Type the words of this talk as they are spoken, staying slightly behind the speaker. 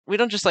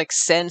just like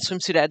send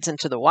swimsuit ads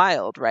into the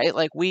wild, right?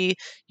 Like we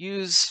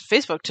use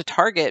Facebook to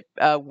target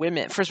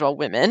women, first of all,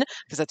 women,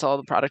 because that's all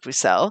the product we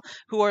sell,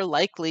 who are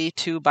likely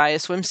to buy a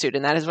swimsuit.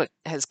 And that is what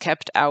has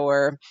kept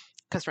our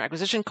customer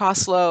acquisition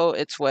costs low.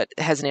 It's what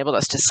has enabled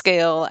us to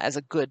scale as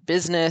a good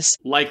business.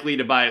 Likely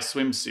to buy a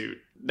swimsuit.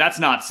 That's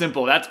not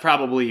simple. That's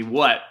probably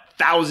what?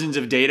 Thousands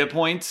of data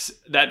points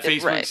that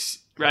Facebook's,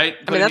 right?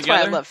 I mean, that's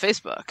why I love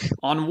Facebook.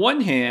 On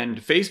one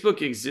hand,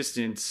 Facebook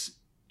existence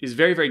is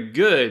very, very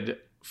good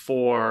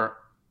for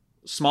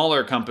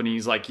smaller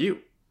companies like you.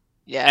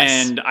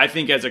 Yes. And I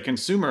think as a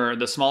consumer,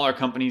 the smaller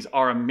companies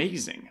are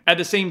amazing. At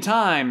the same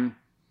time,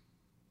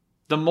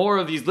 the more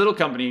of these little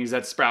companies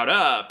that sprout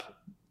up,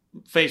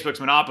 Facebook's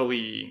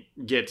monopoly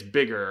gets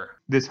bigger.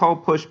 This whole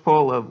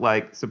push-pull of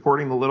like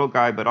supporting the little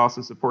guy, but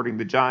also supporting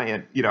the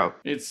giant,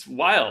 It's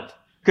wild.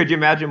 Could you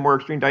imagine more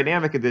extreme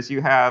dynamic of this?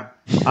 You have,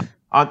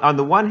 on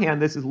the one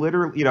hand, this is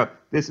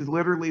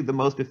literally the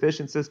most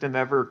efficient system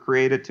ever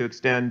created to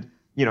extend,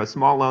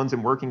 small loans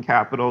and working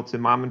capital to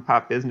mom and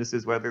pop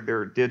businesses, whether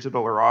they're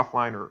digital or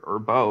offline or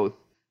both.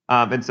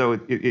 And so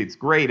it's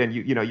great. And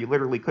you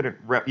literally couldn't,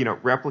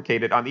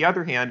 replicate it. On the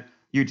other hand,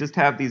 you just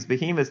have these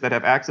behemoths that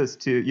have access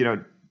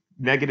to,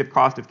 negative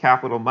cost of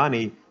capital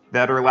money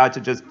that are allowed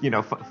to just,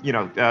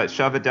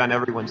 shove it down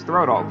everyone's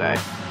throat all day.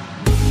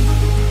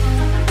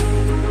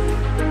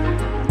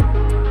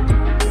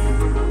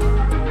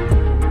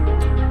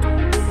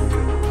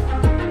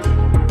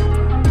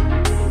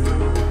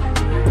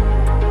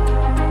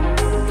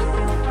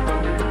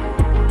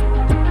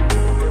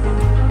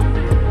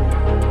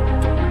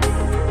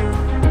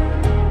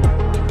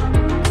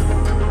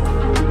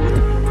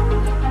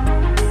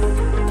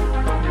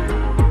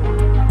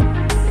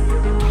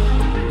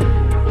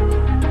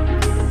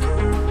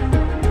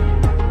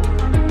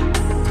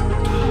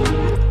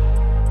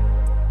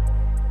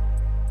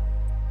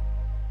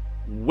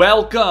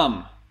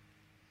 Welcome.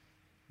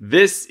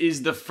 This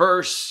is the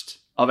first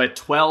of a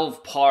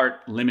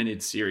 12-part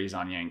limited series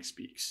on Yang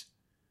Speaks.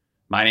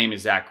 My name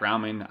is Zach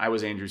Grauman. I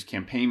was Andrew's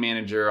campaign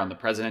manager on the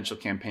presidential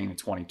campaign in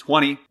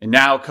 2020 and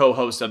now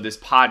co-host of this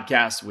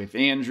podcast with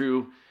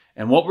Andrew.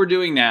 And what we're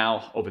doing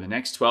now over the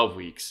next 12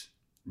 weeks,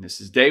 and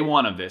this is day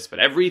one of this, but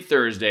every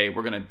Thursday,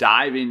 we're going to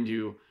dive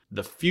into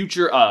the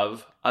future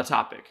of a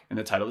topic. And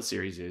the title of the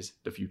series is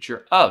The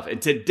Future Of.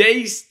 And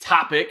today's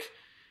topic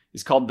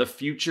is called The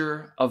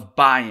Future of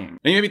Buying.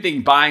 And you may be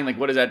thinking, buying, like,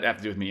 what does that have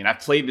to do with me? And I've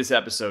played this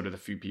episode with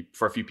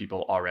for a few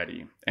people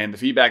already. And the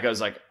feedback, I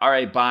was like, all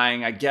right,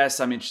 buying, I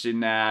guess I'm interested in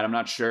that. I'm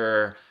not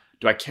sure.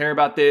 Do I care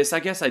about this? I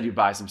guess I do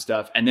buy some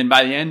stuff. And then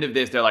by the end of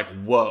this, they're like,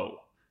 whoa,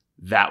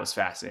 that was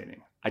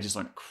fascinating. I just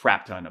learned a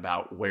crap ton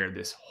about where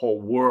this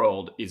whole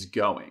world is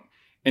going.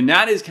 And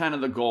that is kind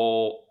of the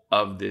goal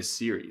of this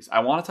series.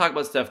 I want to talk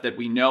about stuff that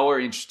we know are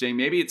interesting.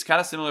 Maybe it's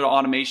kind of similar to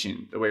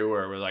automation, the way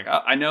we're like,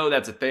 oh, I know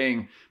that's a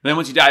thing. But then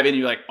once you dive in,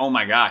 you're like, oh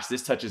my gosh,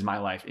 this touches my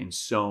life in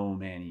so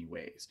many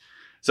ways.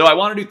 So I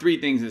want to do three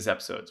things in this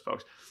episode,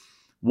 folks.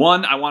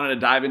 One, I wanted to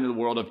dive into the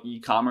world of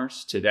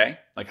e-commerce today,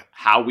 like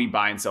how we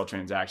buy and sell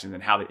transactions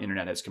and how the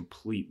internet has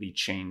completely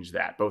changed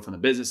that, both on the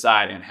business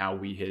side and how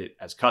we hit it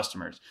as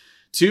customers.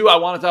 Two, I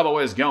want to talk about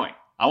where it's going.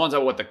 I want to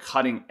talk about what the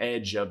cutting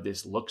edge of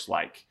this looks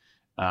like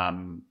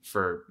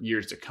for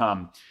years to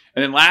come.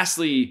 And then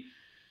lastly,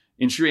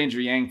 in true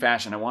Andrew Yang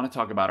fashion, I want to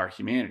talk about our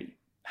humanity,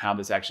 how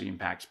this actually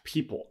impacts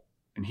people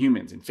and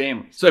humans and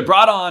families. So I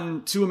brought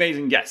on two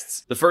amazing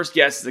guests. The first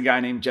guest is a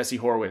guy named Jesse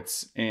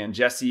Horowitz. And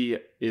Jesse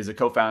is a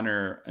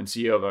co-founder and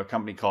CEO of a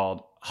company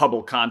called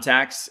Hubble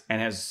Contacts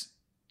and has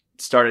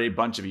started a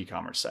bunch of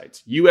e-commerce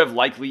sites. You have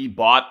likely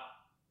bought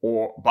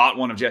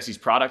one of Jesse's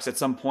products at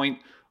some point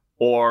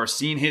or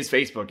seen his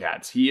Facebook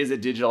ads. He is a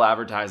digital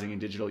advertising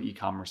and digital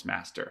e-commerce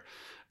master.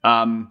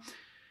 And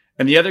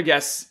the other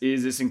guest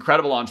is this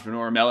incredible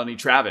entrepreneur, Melanie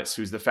Travis,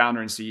 who's the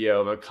founder and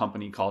CEO of a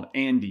company called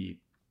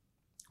Andy,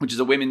 which is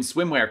a women's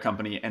swimwear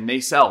company, and they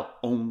sell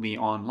only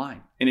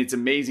online. And it's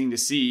amazing to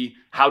see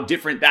how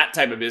different that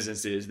type of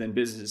business is than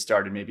businesses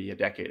started maybe a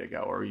decade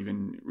ago or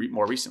even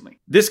more recently.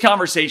 This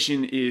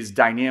conversation is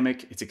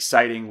dynamic. It's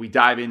exciting. We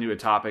dive into a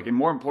topic. And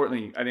more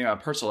importantly, I think on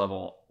a personal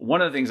level,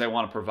 one of the things I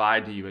want to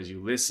provide to you as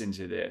you listen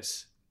to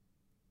this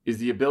is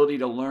the ability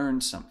to learn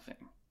something.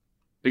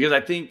 Because I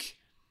think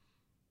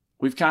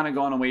we've kind of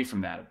gone away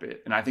from that a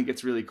bit. And I think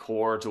it's really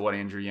core to what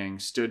Andrew Yang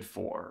stood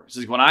for.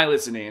 So when I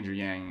listened to Andrew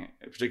Yang,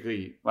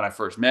 particularly when I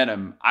first met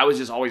him, I was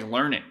just always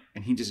learning.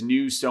 And he just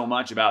knew so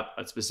much about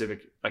a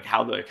specific, like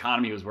how the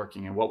economy was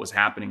working and what was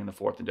happening in the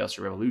fourth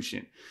industrial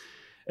revolution.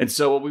 And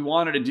so what we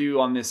wanted to do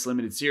on this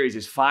limited series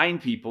is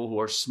find people who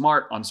are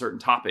smart on certain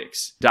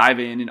topics, dive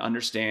in and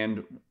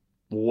understand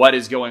what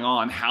is going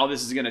on, how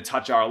this is going to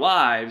touch our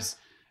lives,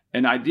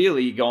 and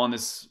ideally go on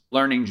this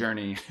learning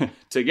journey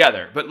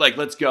together. But like,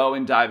 let's go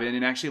and dive in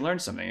and actually learn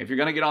something. If you're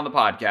going to get on the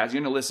podcast,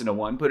 you're going to listen to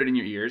one, put it in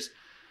your ears,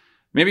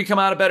 maybe come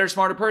out a better,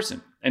 smarter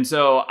person. And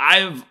so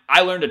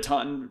I learned a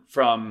ton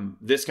from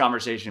this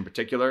conversation in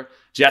particular.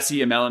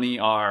 Jesse and Melanie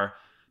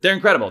they're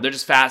incredible. They're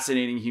just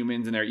fascinating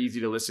humans and they're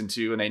easy to listen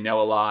to and they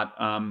know a lot.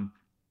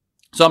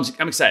 So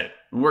I'm excited.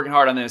 I'm working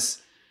hard on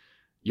this.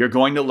 You're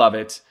going to love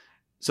it.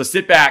 So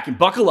sit back and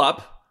buckle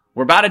up.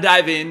 We're about to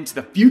dive into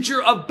the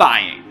future of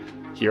buying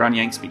here on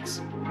Yank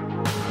Speaks.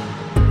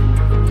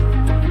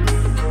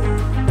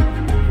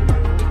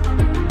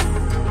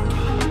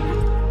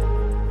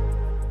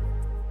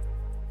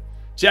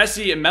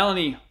 Jesse and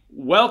Melanie,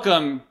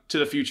 welcome to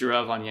the future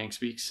of on Yank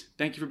Speaks.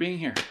 Thank you for being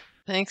here.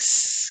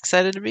 Thanks.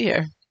 Excited to be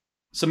here.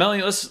 So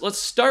Melanie, let's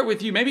start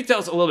with you. Maybe tell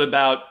us a little bit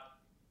about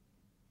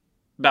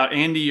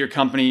Andy, your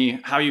company,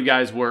 how you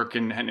guys work,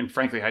 and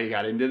frankly, how you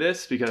got into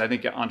this, because I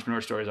think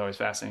entrepreneur story is always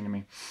fascinating to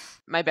me.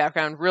 My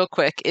background, real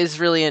quick, is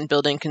really in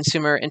building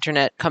consumer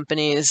internet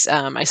companies.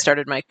 I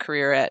started my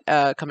career at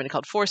a company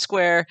called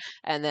Foursquare,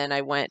 and then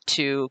I went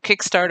to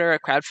Kickstarter, a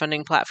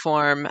crowdfunding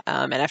platform.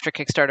 And after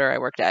Kickstarter, I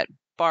worked at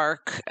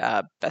Bark,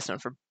 best known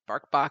for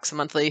BarkBox, a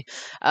monthly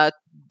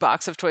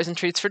box of toys and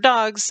treats for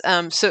dogs.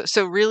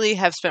 So really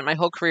have spent my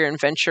whole career in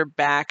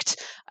venture-backed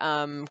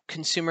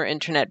consumer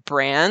internet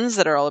brands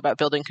that are all about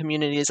building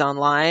communities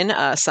online.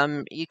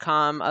 Some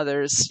e-com,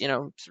 others,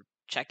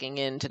 checking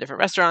into different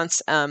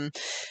restaurants.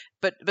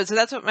 But so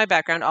that's what my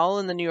background, all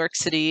in the New York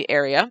City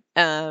area.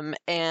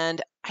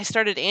 And I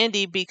started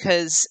Andy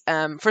because,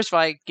 first of all,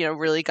 I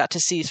really got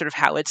to see sort of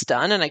how it's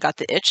done, and I got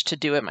the itch to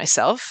do it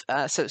myself.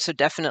 So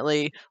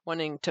definitely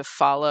wanting to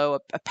follow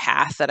a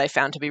path that I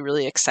found to be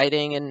really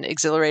exciting and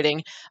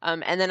exhilarating.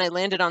 And then I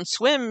landed on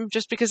swim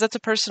just because that's a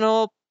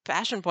personal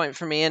passion point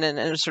for me, and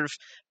a sort of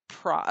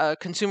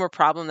consumer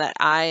problem that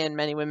I and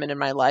many women in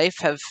my life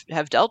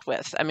have dealt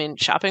with. I mean,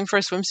 shopping for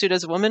a swimsuit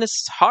as a woman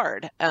is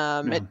hard.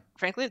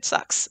 Frankly, it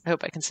sucks. I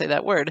hope I can say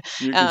that word.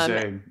 You can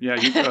say,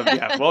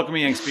 yeah. Welcome to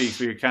Yank Speaks.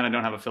 We kind of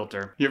don't have a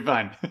filter. You're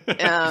fine.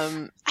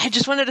 I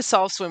just wanted to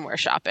solve swimwear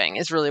shopping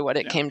is really what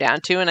it came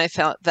down to, and I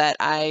felt that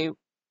I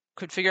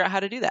could figure out how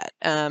to do that.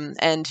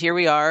 And here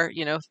we are,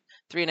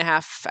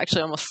 3.5,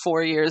 actually almost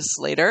 4 years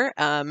later,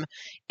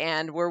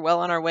 and we're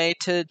well on our way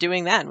to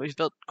doing that. And we've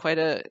built quite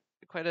a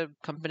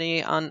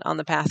company on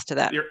the path to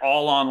that. You're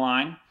all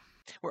online?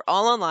 We're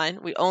all online.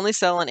 We only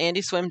sell on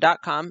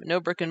andyswim.com. No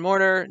brick and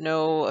mortar,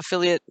 no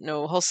affiliate,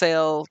 no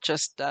wholesale,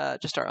 just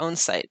our own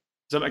site.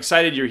 So I'm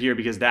excited you're here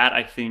because that,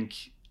 I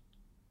think,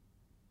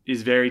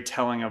 is very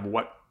telling of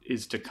what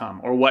is to come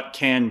or what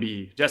can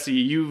be. Jesse,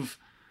 you've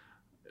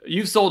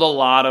sold a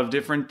lot of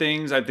different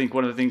things. I think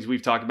one of the things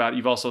we've talked about,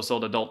 you've also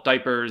sold adult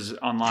diapers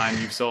online.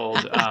 You've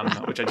sold,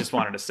 which I just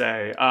wanted to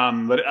say,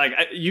 but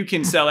you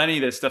can sell any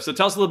of this stuff. So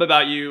tell us a little bit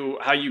about you,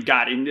 how you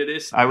got into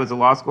this. I was a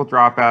law school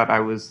dropout.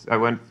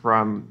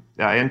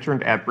 I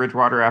interned at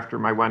Bridgewater after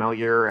my 1L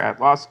year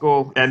at law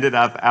school. Ended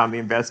up on the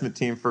investment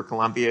team for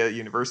Columbia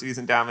University's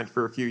endowment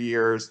for a few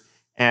years.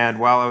 And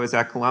while I was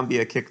at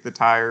Columbia, kicked the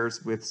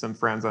tires with some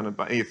friends on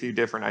a few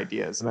different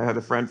ideas. And I had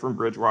a friend from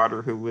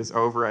Bridgewater who was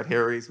over at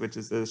Harry's, which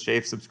is a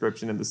shave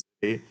subscription in the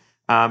city.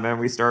 And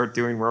we started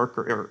doing work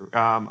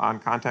on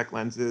contact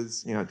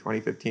lenses,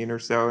 2015 or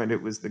so. And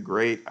it was the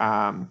great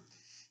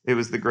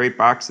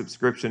box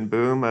subscription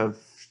boom of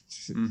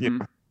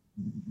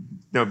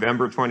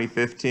November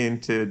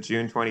 2015 to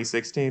June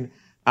 2016.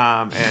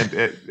 And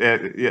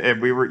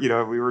we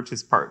were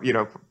just part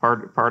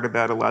of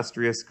that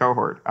illustrious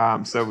cohort.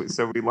 So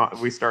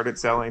we started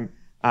selling.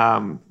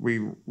 We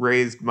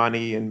raised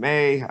money in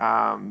May.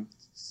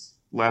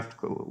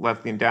 Left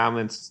the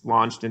endowments,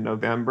 launched in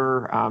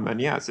November,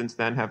 and since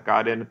then have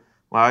gotten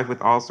live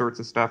with all sorts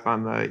of stuff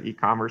on the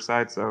e-commerce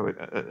side. So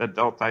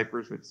adult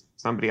diapers, which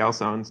somebody else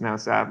owns now,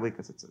 sadly,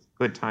 because it's a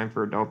good time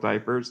for adult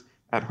diapers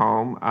at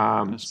home.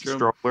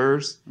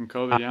 Strollers and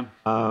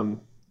COVID,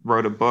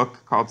 wrote a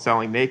book called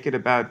Selling Naked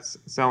about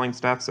selling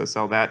stuff, so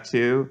sell that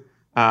too.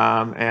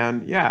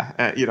 And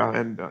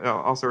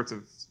all sorts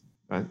of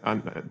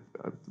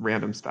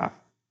random stuff.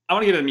 I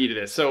want to get to the meat of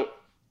this. So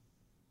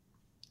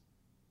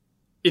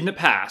in the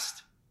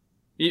past,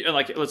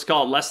 let's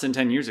call it less than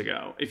 10 years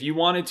ago, if you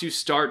wanted to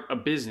start a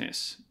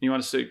business,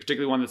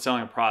 particularly one that's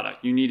selling a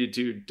product, you needed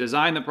to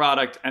design the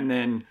product and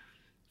then,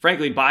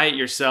 frankly, buy it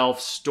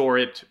yourself, store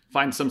it,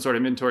 find some sort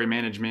of inventory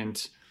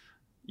management,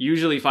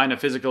 usually find a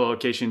physical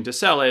location to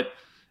sell it.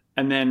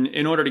 And then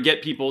in order to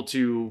get people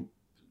to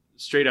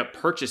straight up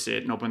purchase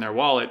it and open their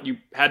wallet, you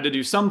had to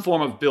do some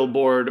form of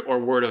billboard or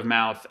word of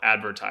mouth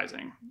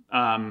advertising.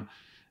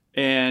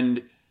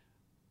 And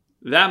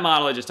that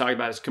model I just talked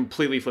about is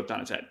completely flipped on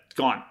its head. It's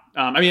gone.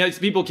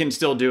 People can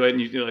still do it,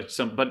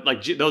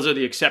 and those are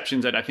the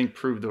exceptions that I think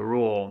prove the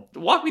rule.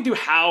 Walk me through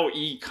how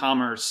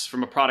e-commerce,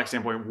 from a product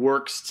standpoint,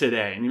 works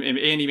today. And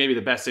Andy, maybe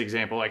the best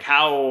example,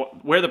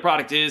 where the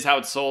product is, how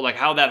it's sold,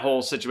 how that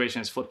whole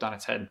situation is flipped on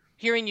its head.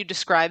 Hearing you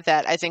describe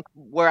that, I think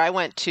where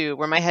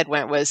my head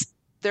went was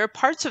there are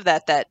parts of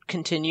that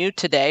continue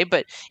today,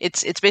 but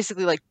it's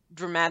basically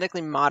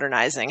dramatically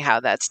modernizing how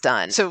that's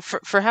done. So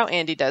for how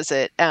Andy does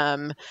it,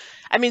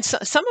 I mean,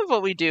 some of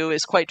what we do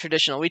is quite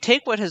traditional. We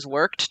take what has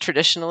worked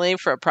traditionally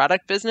for a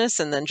product business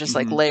and then just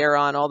like layer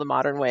on all the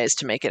modern ways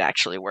to make it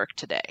actually work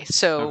today.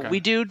 So we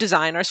do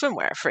design our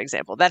swimwear, for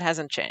example. That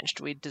hasn't changed.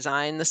 We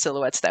design the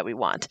silhouettes that we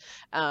want.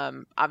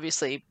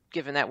 Obviously,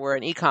 given that we're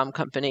an e-com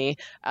company,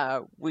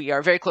 we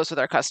are very close with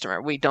our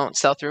customer. We don't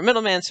sell through a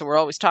middleman, so we're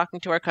always talking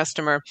to our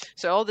customer.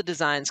 So all the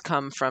designs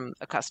come from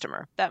a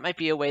customer. That might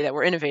be a way that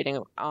we're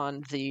innovating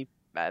on the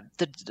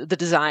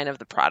design of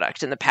the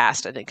product. In the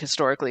past, I think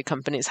historically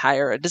companies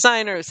hire a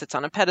designer who sits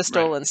on a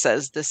pedestal and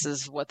says, this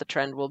is what the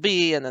trend will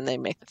be, and then they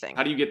make the thing.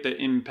 How do you get the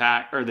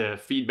impact or the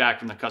feedback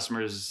from the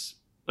customers?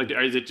 Like,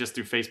 is it just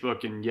through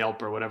Facebook and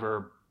Yelp or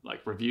whatever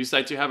like review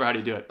sites you have, or how do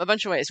you do it? A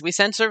bunch of ways. We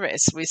send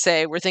surveys. We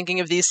say, we're thinking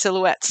of these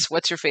silhouettes.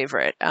 What's your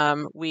favorite?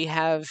 We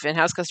have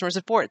in-house customer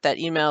support that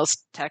emails,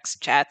 texts,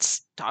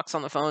 chats, talks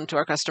on the phone to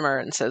our customer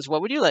and says,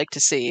 what would you like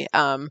to see?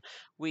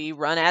 We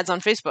run ads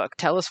on Facebook.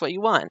 Tell us what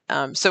you want.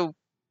 So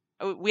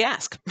we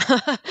ask.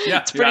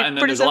 It's pretty, and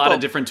then there's simple. A lot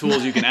of different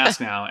tools you can ask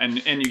now, and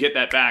you get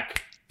that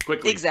back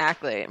quickly.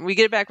 Exactly. We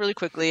get it back really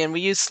quickly, and we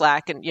use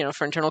Slack and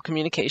for internal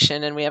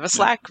communication, and we have a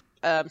Slack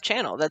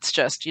channel that's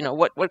just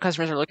what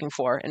customers are looking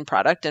for in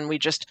product, and we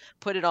just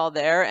put it all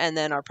there, and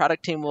then our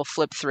product team will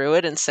flip through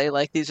it and say,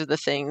 like, these are the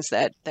things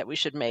that we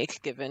should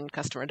make given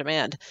customer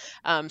demand.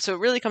 So it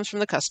really comes from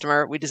the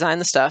customer. We design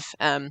the stuff.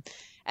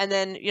 And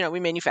then, we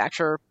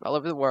manufacture all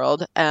over the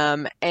world.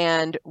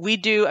 And we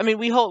do,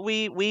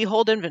 we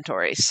hold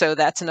inventory. So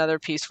that's another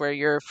piece where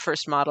your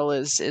first model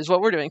is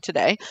what we're doing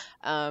today.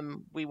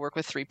 We work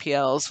with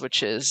 3PLs,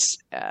 which is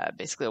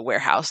basically a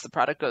warehouse. The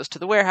product goes to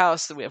the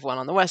warehouse. We have one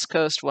on the West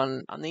Coast,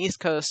 one on the East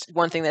Coast.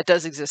 One thing that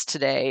does exist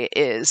today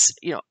is,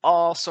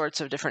 all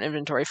sorts of different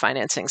inventory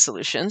financing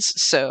solutions.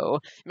 So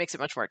it makes it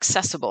much more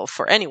accessible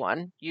for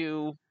anyone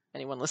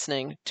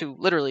listening to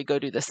literally go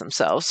do this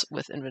themselves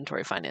with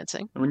inventory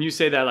financing. When you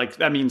say that, like,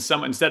 that means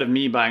instead of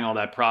me buying all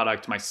that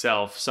product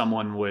myself,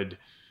 someone would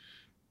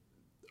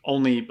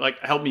only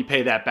help me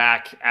pay that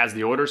back as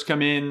the orders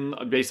come in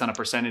based on a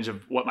percentage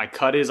of what my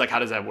cut is. Like, how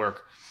does that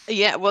work?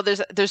 Yeah, well,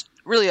 there's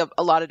really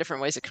a lot of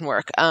different ways it can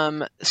work.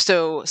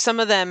 So some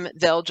of them,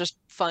 they'll just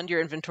fund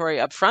your inventory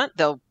up front.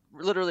 They'll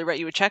literally write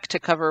you a check to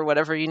cover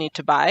whatever you need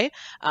to buy.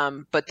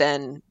 But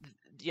then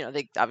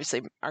they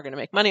obviously are going to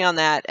make money on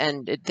that,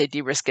 and they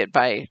de-risk it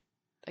by,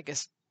 I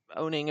guess,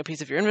 owning a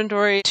piece of your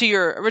inventory. To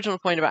your original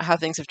point about how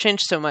things have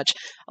changed so much,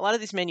 a lot of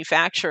these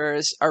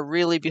manufacturers are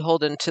really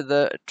beholden to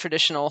the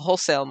traditional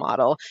wholesale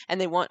model, and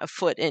they want a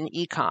foot in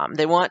e-com.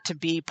 They want to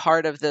be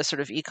part of the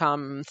sort of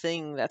e-com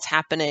thing that's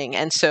happening,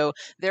 and so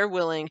they're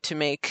willing to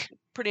make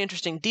pretty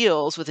interesting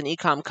deals with an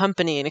e-com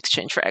company in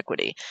exchange for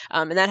equity.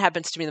 And that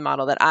happens to be the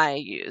model that I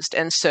used.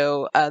 And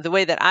so the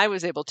way that I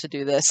was able to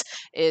do this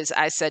is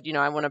I said,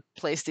 I want to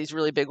place these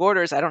really big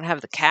orders. I don't have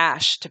the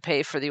cash to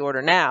pay for the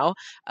order now.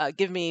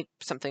 Give me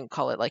something,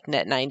 call it like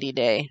net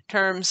 90-day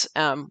terms,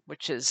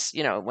 which is,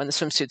 when the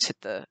swimsuits hit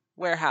the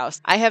warehouse,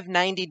 I have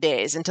 90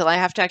 days until I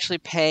have to actually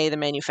pay the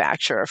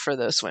manufacturer for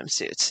those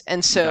swimsuits.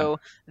 And so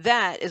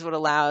that is what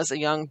allows a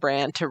young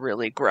brand to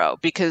really grow,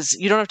 because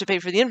you don't have to pay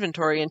for the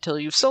inventory until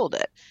you've sold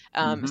it.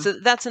 So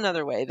that's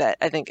another way that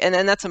I think, and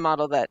then that's a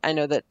model that I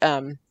know that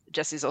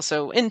Jesse's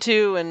also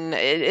into, and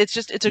it's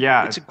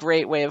a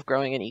great way of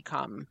growing an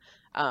e-com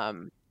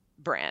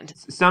brand.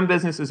 Some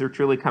businesses are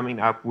truly coming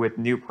up with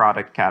new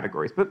product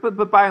categories,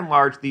 but by and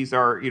large, these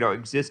are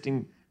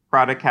existing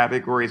product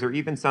categories, or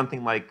even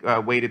something like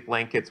weighted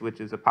blankets,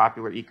 which is a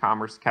popular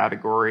e-commerce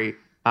category.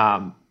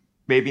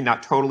 Maybe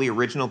not totally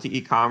original to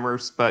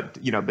e-commerce, but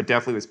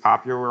definitely was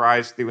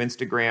popularized through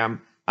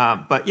Instagram.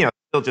 But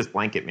still just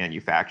blanket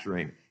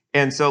manufacturing.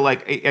 And so, I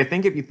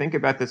think if you think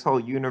about this whole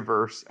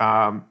universe,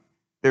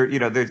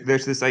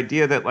 there's this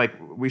idea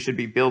that we should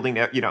be building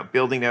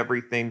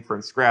everything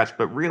from scratch.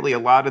 But really, a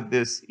lot of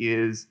this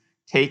is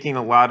taking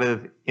a lot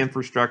of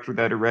infrastructure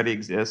that already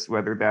exists,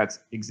 whether that's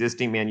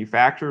existing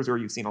manufacturers, or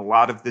you've seen a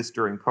lot of this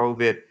during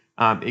COVID,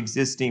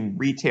 existing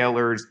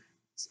retailers,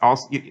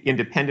 also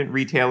independent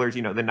retailers.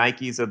 The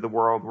Nikes of the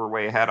world were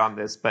way ahead on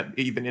this, but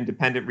even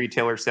independent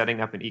retailers setting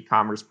up an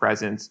e-commerce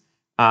presence.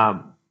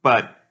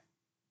 But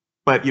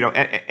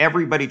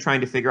everybody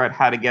trying to figure out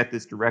how to get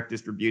this direct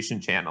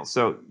distribution channel.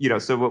 So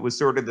what was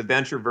sort of the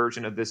venture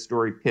version of this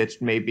story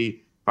pitched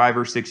maybe 5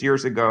 or 6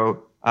 years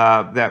ago,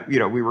 that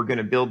we were going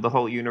to build the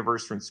whole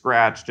universe from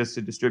scratch just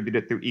to distribute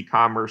it through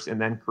e-commerce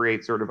and then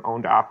create sort of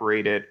owned,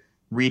 operated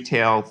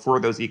retail for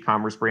those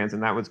e-commerce brands,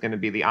 and that was going to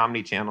be the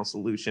omni-channel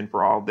solution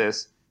for all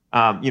this.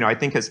 I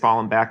think has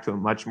fallen back to a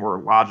much more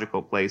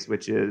logical place,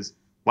 which is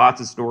lots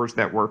of stores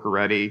that work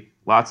already,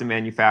 lots of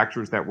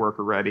manufacturers that work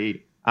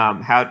already.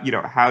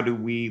 How do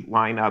we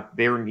line up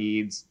their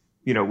needs,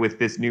 with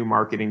this new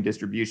marketing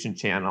distribution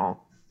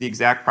channel? The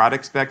exact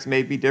product specs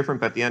may be different,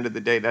 but at the end of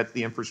the day, that's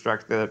the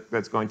infrastructure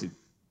that's going to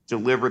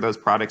deliver those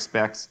product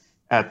specs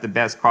at the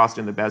best cost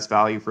and the best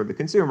value for the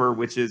consumer,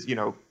 which is,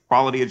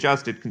 quality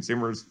adjusted.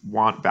 Consumers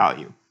want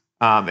value.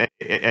 And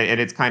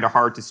it's kind of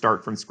hard to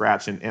start from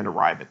scratch and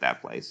arrive at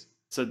that place.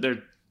 So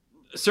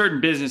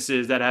certain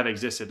businesses that have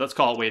existed, let's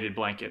call it weighted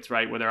blankets,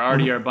 right? Where there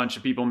already are a bunch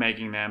of people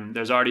making them.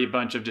 There's already a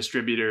bunch of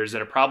distributors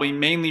that are probably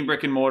mainly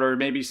brick and mortar,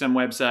 maybe some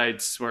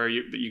websites where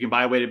you can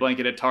buy a weighted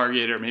blanket at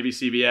Target or maybe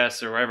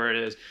CVS or wherever it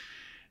is.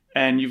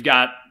 And you've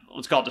got,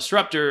 let's call it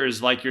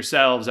disruptors like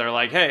yourselves that are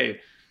like, hey,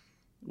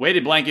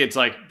 weighted blankets,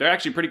 like they're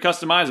actually pretty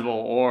customizable,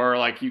 or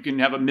like you can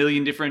have a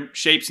million different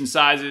shapes and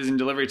sizes and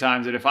delivery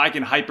times. And if I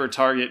can hyper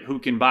target who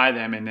can buy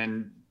them and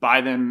then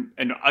buy them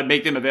and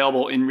make them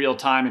available in real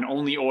time and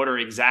only order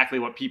exactly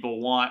what people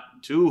want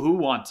to who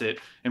wants it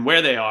and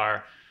where they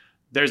are,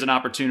 there's an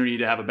opportunity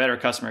to have a better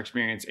customer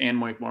experience and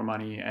make more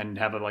money and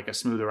have a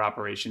smoother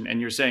operation. And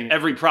you're saying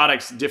every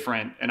product's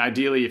different. And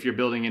ideally, if you're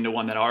building into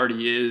one that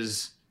already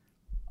is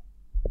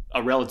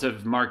a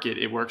relative market,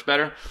 it works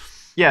better.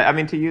 Yeah, I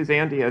mean, to use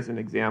Andy as an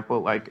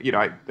example, like,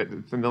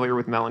 I'm familiar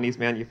with Melanie's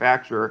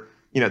manufacturer.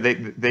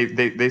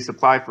 They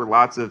supply for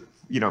lots of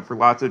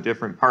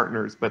different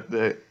partners, but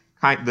the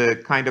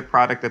kind of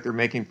product that they're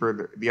making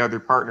for the other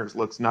partners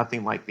looks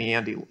nothing like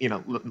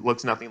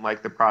looks nothing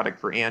like the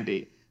product for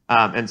Andy.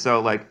 And so,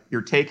 like,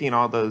 you're taking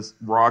all those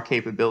raw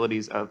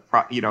capabilities of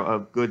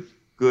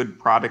good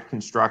product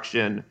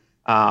construction,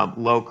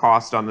 low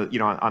cost on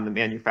the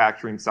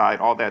manufacturing side,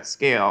 all that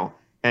scale.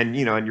 And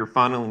you're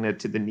funneling it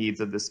to the needs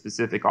of the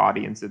specific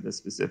audience in the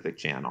specific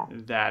channel.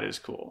 That is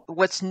cool.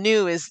 What's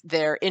new is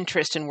their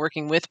interest in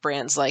working with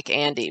brands like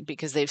Andy,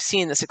 because they've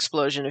seen this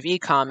explosion of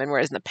e-com. And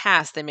whereas in the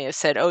past they may have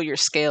said, oh, your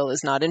scale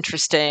is not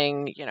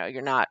interesting,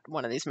 you're not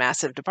one of these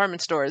massive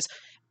department stores.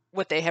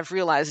 What they have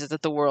realized is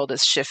that the world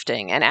is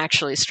shifting, and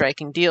actually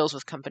striking deals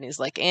with companies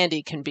like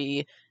Andy can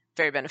be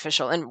very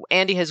beneficial. And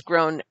Andy has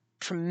grown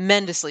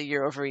tremendously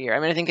year over year.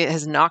 I mean, I think it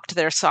has knocked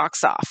their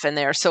socks off, and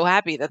they are so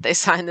happy that they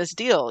signed this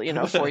deal,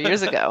 4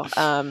 years ago,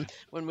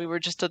 when we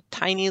were just a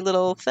tiny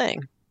little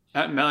thing.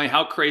 Melanie,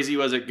 how crazy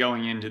was it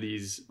going into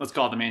these, let's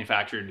call it the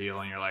manufacturer deal,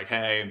 and you're like,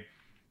 hey,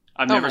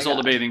 I've never sold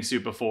a bathing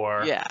suit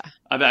before. Yeah.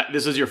 I bet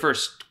this was your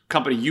first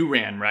company you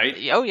ran, right?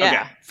 Oh, yeah.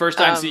 Okay. First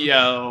time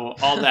CEO,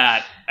 all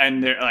that.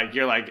 And they're like,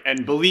 you're like,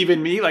 and believe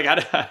in me? Like, how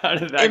did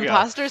that go?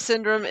 Imposter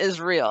syndrome is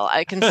real.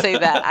 I can say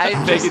that.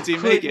 I just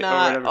could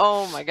not.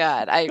 Oh my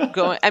God.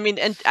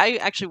 And I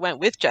actually went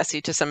with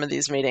Jesse to some of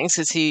these meetings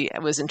because he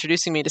was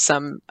introducing me to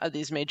some of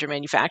these major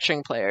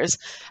manufacturing players.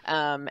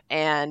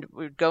 And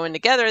we'd go in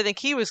together. I think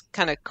he was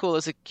kind of cool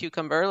as a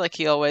cucumber, like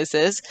he always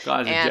is.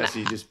 God,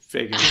 Jesse just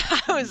faking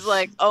it. I was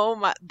like, oh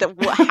my,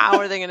 how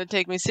are they going to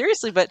take me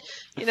seriously? But,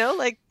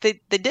 like they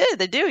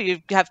do. You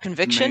have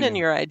conviction in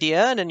your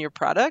idea and in your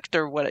product,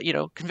 or what,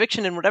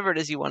 conviction in whatever it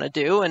is you want to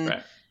do. And,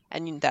 right.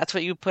 And that's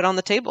what you put on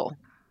the table,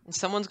 and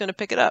someone's going to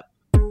pick it up.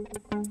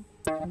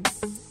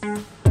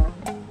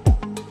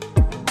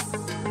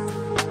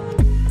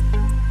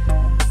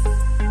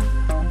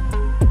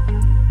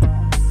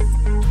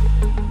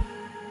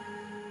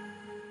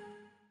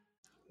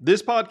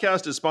 This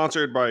podcast is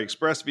sponsored by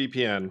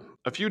ExpressVPN.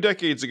 A few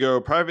decades ago,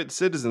 private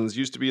citizens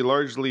used to be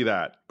largely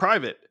that.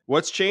 Private.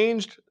 What's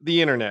changed?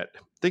 The internet.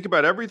 Think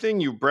about everything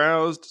you've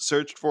browsed,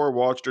 searched for,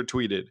 watched, or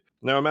tweeted.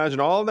 Now imagine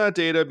all of that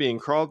data being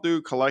crawled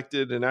through,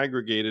 collected, and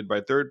aggregated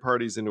by third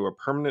parties into a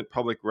permanent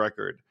public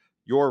record.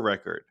 Your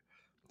record.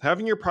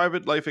 Having your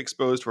private life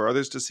exposed for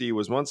others to see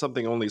was once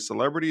something only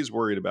celebrities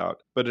worried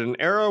about. But in an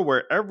era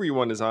where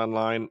everyone is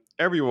online,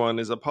 everyone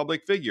is a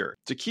public figure.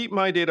 To keep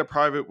my data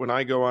private when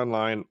I go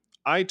online,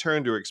 I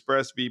turn to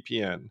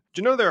ExpressVPN.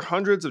 Do you know there are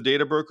hundreds of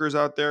data brokers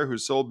out there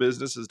whose sole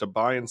business is to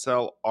buy and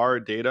sell our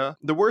data?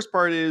 The worst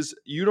part is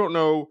you don't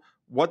know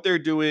what they're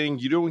doing.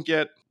 You don't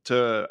get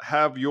to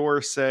have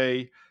your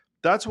say.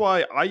 That's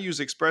why I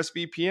use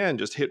ExpressVPN.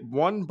 Just hit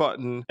one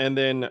button and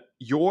then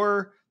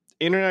your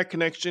internet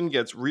connection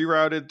gets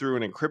rerouted through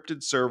an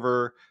encrypted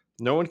server.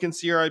 No one can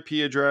see your IP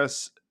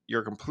address.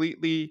 You're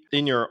completely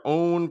in your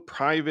own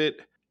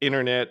private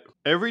internet.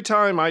 Every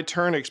time I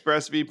turn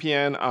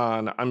ExpressVPN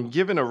on, I'm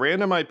given a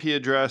random IP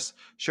address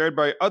shared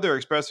by other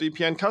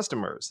ExpressVPN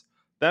customers.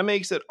 That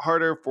makes it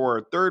harder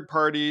for third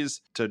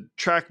parties to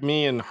track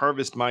me and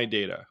harvest my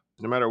data.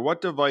 No matter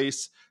what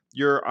device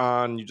you're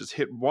on, you just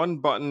hit one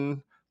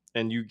button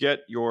and you get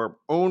your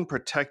own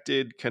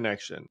protected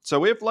connection.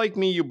 So if, like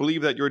me, you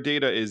believe that your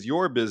data is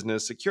your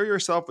business, secure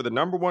yourself with the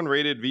 #1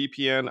 rated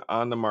VPN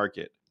on the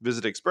market.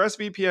 Visit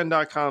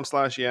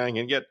expressvpn.com/yang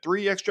and get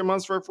 3 extra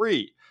months for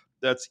free.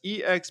 That's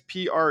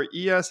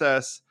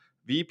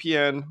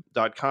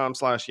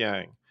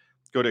expressvpn.com/yang.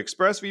 Go to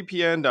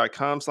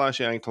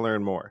expressvpn.com/yang to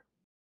learn more.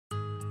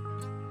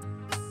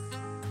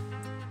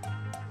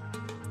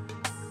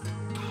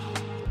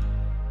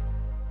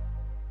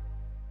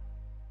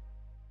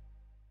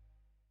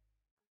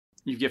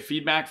 You get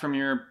feedback from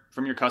your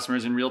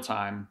customers in real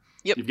time.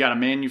 Yep. You've got a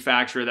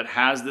manufacturer that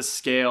has the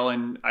scale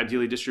and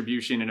ideally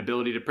distribution and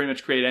ability to pretty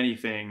much create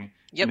anything.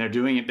 Yep.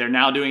 And they're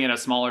now doing it at a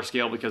smaller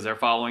scale because they're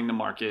following the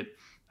market.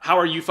 how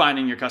are you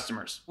finding your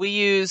customers? We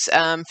use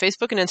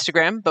Facebook and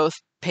Instagram, both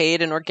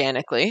paid and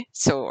organically.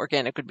 So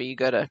organic would be you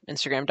go to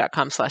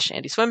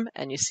instagram.com/AndySwim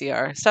and you see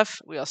our stuff.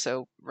 We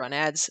also run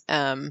ads.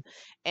 And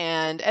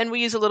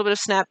we use a little bit of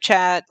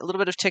Snapchat, a little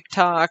bit of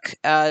TikTok.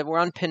 We're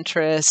on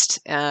Pinterest.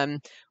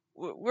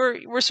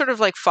 We're sort of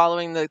like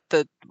following the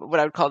what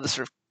I would call the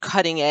sort of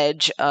cutting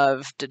edge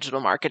of digital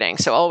marketing.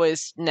 So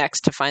always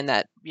next to find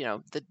that,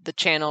 the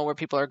channel where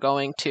people are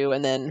going to,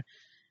 and then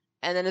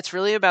it's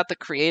really about the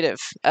creative.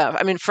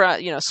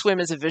 Swim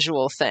is a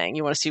visual thing.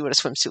 You want to see what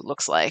a swimsuit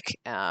looks like.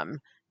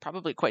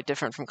 Probably quite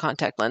different from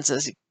contact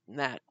lenses in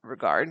that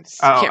regard. You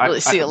can't really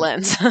see a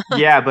lens.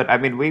 Yeah, but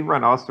we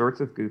run all sorts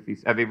of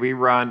goofies. We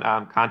run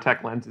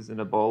contact lenses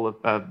in a bowl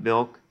of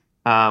milk.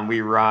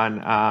 We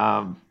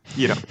run,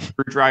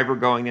 screwdriver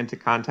going into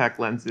contact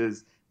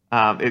lenses.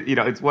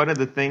 It's one of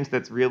the things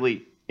that's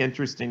really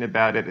interesting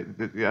about it.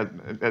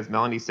 As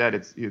Melanie said,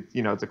 it's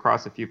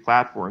across a few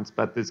platforms,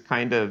 but this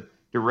kind of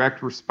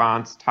direct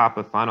response top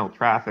of funnel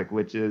traffic,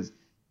 which is,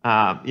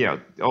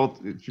 old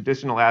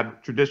traditional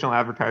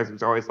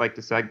advertisers always like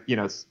to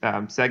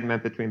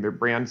segment between their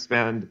brand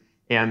spend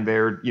and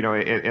their,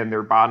 and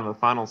their bottom of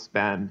funnel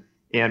spend.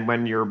 And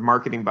when your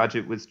marketing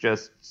budget was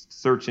just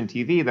search and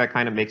TV, that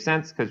kind of makes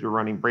sense because you're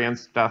running brand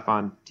stuff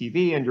on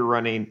TV and you're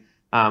running,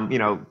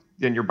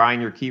 then you're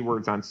buying your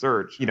keywords on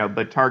search,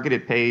 but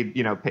targeted paid,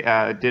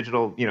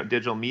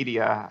 digital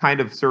media kind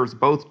of serves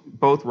both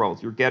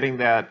roles. You're getting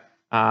that,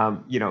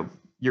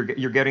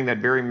 you're getting that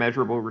very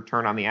measurable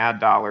return on the ad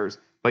dollars,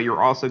 but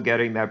you're also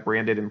getting that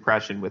branded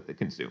impression with the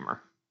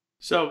consumer.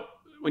 So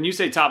when you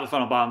say top of the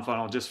funnel, bottom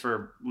funnel, just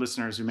for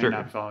listeners who may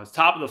not be following,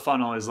 top of the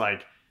funnel is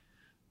like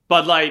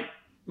Bud Light,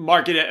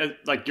 market it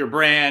like your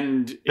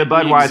brand. The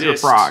Budweiser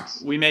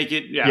frogs. We make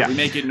it, we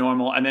make it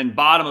normal. And then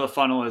bottom of the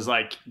funnel is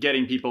like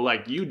getting people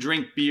like, you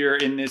drink beer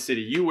in this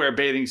city, you wear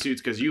bathing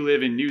suits because you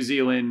live in New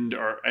Zealand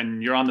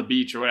and you're on the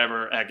beach or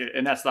whatever.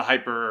 And that's the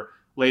hyper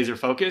laser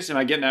focus. Am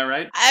I getting that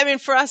right?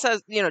 For us,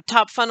 as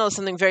top funnel is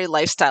something very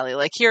lifestyle-y.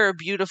 Like, here are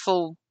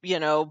beautiful,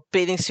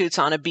 bathing suits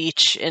on a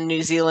beach in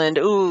New Zealand.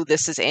 Ooh,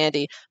 this is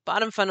Andy.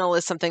 Bottom funnel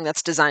is something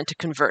that's designed to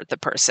convert the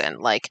person.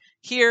 Like,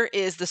 here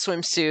is the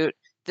swimsuit.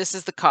 This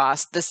is the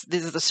cost.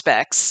 These are the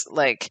specs.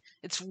 Like,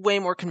 it's way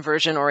more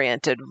conversion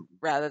oriented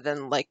rather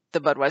than like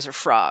the Budweiser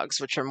frogs,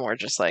 which are more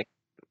just like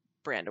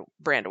brand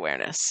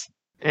awareness.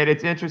 And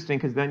it's interesting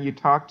because then you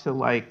talk to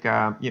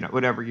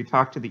you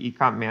talk to the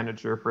e-com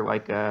manager for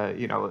like a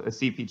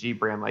CPG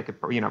brand, like a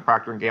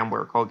Procter & Gamble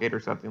or Colgate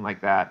or something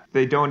like that.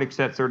 They don't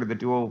accept sort of the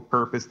dual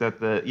purpose that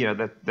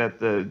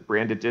the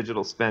branded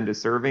digital spend is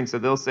serving. So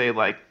they'll say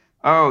like,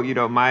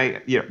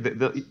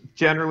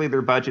 generally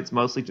their budget's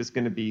mostly just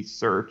going to be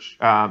search,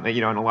 and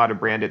a lot of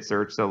branded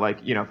search. So like,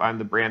 if I'm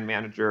the brand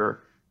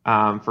manager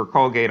for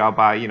Colgate, I'll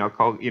buy,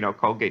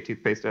 Colgate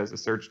toothpaste as a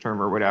search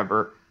term or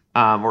whatever.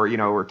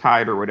 Or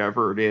Tide or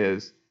whatever it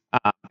is.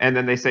 And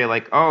then they say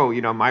like,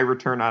 my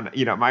return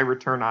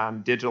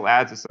on digital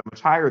ads is so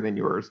much higher than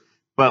yours.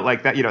 But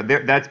like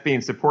that, that's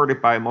being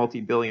supported by a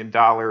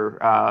multi-billion-dollar,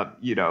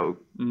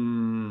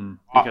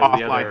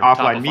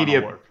 offline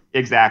media. Work.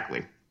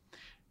 Exactly.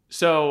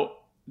 So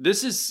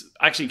this is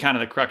actually kind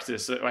of the crux of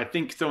this. I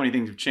think so many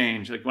things have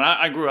changed. Like when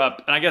I grew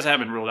up, and I guess I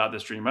haven't ruled out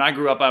this dream. When I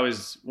grew up, I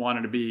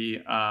wanted to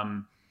be,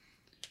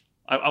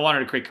 I wanted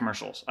to create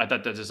commercials. I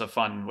thought that's just a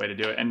fun way to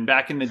do it. And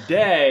back in the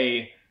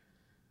day,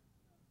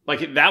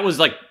 like that was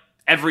like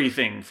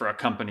everything for a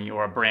company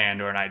or a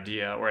brand or an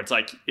idea, where it's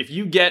like, if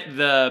you get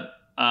the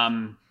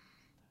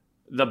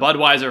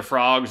Budweiser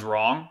frogs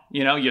wrong,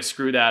 you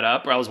screw that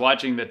up. Or I was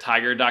watching the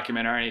Tiger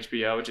documentary on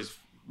HBO, which is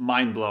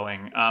mind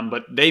blowing.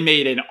 But they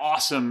made an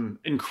awesome,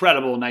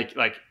 incredible Nike,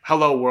 like,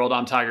 hello world,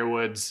 I'm Tiger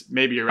Woods.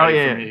 Maybe you're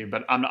ready for me,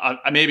 but I'm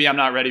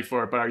not ready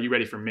for it. But are you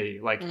ready for me?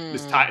 Like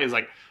this is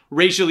like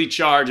racially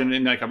charged and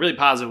in like a really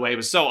positive way. It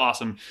was so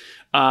awesome.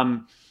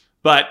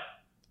 But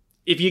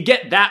if you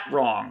get that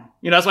wrong,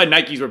 that's why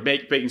Nikes were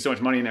making so much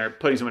money in there,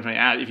 putting so much money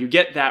at it. If you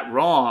get that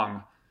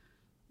wrong,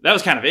 that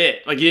was kind of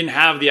it. Like you didn't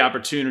have the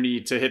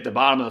opportunity to hit the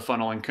bottom of the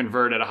funnel and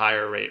convert at a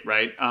higher rate,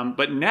 right?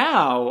 But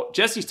now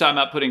Jesse's talking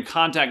about putting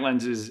contact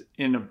lenses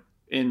in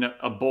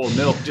a bowl of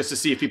milk just to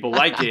see if people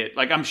like it.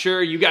 Like I'm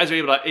sure you guys are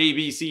able to A,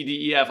 B, C,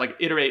 D, E, F, like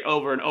iterate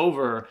over and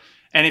over.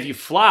 And if you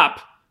flop,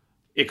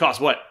 it costs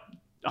what?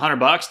 $100,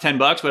 $10,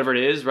 whatever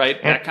it is, right?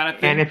 That kind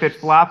of thing. And if it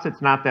flops,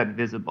 it's not that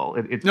visible.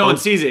 No one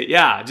sees it.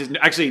 Yeah, just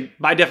actually,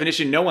 by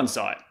definition, no one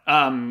saw it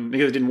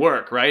because it didn't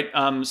work, right?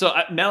 So,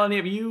 Melanie,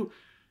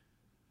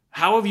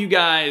 how have you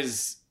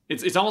guys?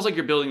 It's almost like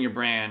you're building your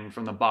brand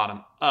from the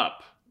bottom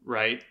up,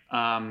 right?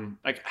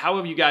 Like, how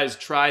have you guys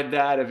tried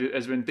that?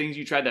 Has been things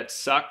you tried that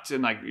sucked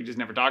and like you just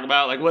never talk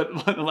about? Like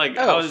what like?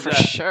 Oh, how is for that?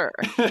 Sure.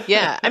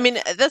 Yeah,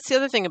 that's the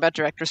other thing about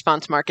direct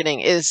response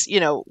marketing is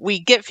we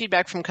get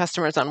feedback from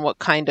customers on what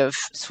kind of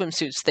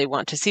swimsuits they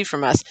want to see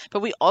from us, but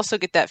we also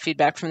get that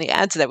feedback from the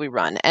ads that we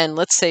run. And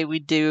let's say we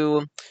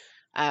do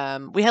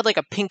we had like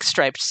a pink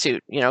striped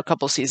suit, a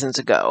couple seasons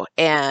ago,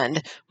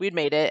 and we'd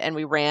made it and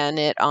we ran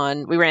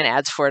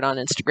ads for it on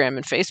Instagram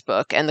and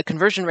Facebook, and the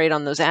conversion rate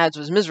on those ads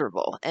was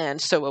miserable.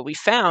 And so what we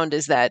found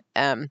is that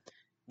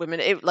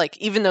women,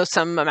 even though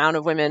some amount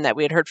of women that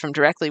we had heard from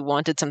directly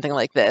wanted something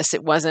like this,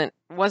 it wasn't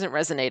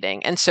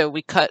resonating. And so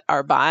we cut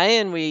our buy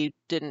and we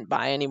didn't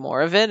buy any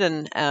more of it.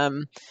 And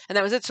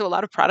that was it. So a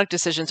lot of product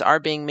decisions are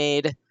being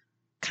made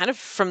kind of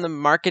from the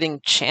marketing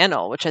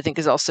channel, which I think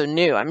is also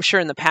new. I'm sure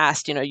in the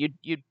past,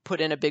 you'd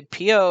put in a big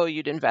PO,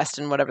 you'd invest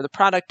in whatever the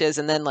product is,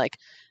 and then like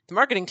the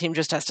marketing team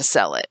just has to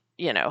sell it.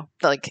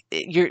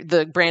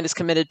 The brand is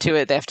committed to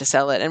it; they have to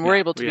sell it, and we're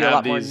able to be a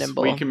lot more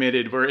nimble. We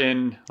committed. We're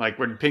in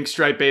pink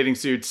striped bathing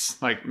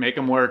suits. Like, make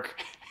them work.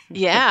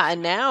 Yeah,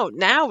 and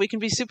now we can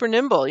be super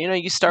nimble.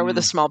 You start with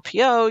a small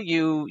PO,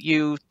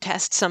 you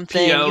test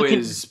something. PO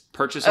is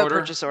purchase order?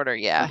 Purchase order,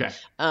 yeah.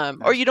 Okay.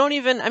 Or you don't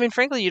even,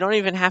 frankly, you don't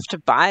even have to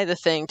buy the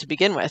thing to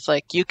begin with.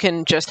 Like, you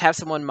can just have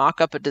someone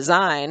mock up a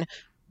design,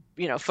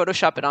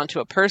 Photoshop it onto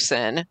a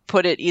person,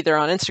 put it either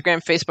on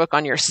Instagram, Facebook,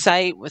 on your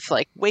site with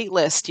like wait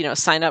list,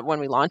 sign up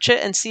when we launch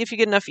it, and see if you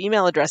get enough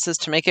email addresses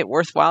to make it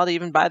worthwhile to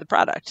even buy the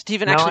product, to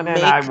even actually make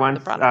the product. Melanie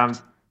and I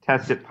once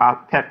tested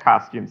pet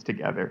costumes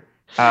together.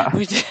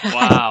 We did. Wow.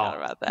 I forgot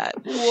about that.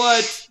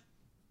 What?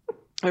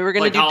 We were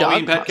going to do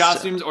Halloween dog pet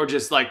costumes, or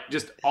just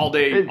all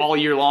day, all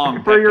year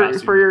long for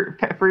costumes?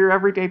 for your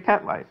everyday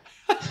pet life.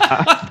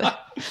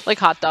 Like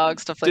hot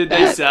dogs, stuff like Did that.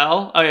 they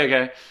sell? Oh, yeah,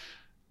 okay.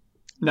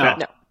 No.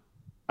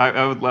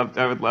 I would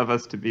love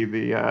us to be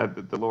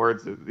the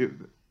lords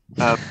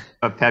of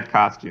pet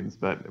costumes,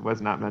 but it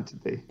was not meant to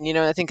be.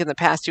 I think in the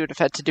past you would have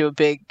had to do a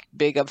big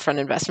upfront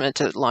investment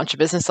to launch a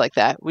business like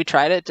that. We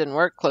tried it, didn't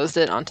work, closed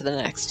it, on to the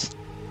next.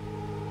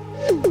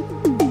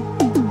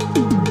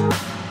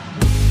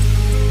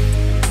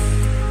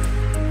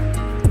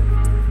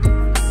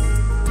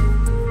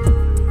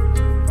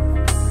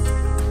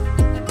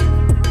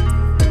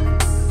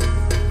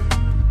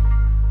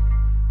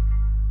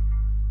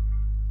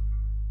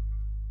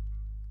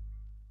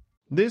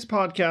 This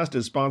podcast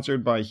is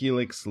sponsored by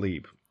Helix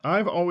Sleep.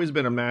 I've always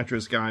been a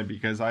mattress guy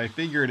because I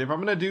figured if I'm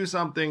going to do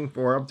something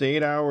for up to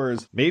 8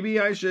 hours, maybe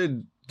I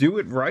should do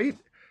it right.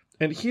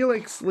 And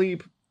Helix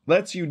Sleep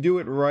lets you do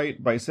it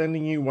right by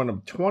sending you one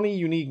of 20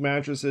 unique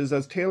mattresses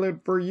that's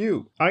tailored for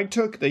you. I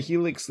took the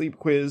Helix Sleep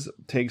quiz,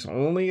 takes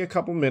only a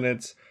couple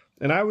minutes,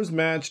 and I was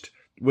matched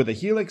with a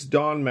Helix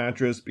Dawn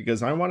mattress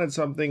because I wanted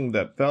something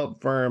that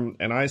felt firm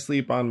and I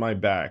sleep on my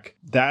back.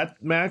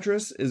 That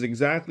mattress is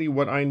exactly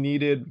what I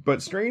needed,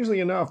 but strangely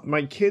enough,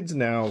 my kids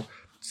now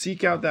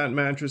seek out that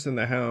mattress in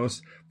the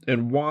house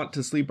and want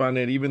to sleep on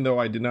it even though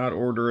I did not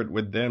order it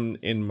with them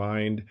in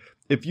mind.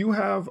 If you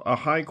have a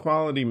high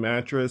quality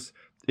mattress,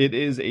 it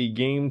is a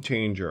game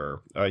changer,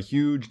 a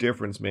huge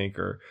difference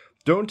maker.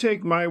 Don't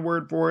take my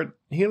word for it.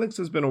 Helix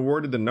has been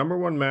awarded the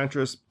 #1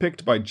 mattress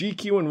picked by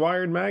GQ and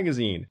Wired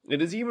magazine.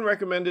 It is even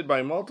recommended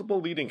by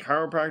multiple leading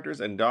chiropractors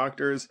and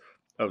doctors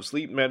of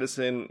sleep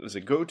medicine as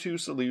a go-to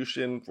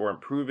solution for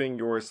improving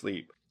your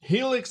sleep.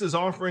 Helix is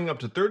offering up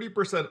to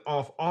 30%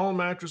 off all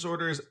mattress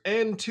orders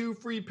and 2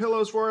 free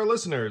pillows for our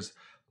listeners.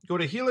 Go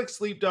to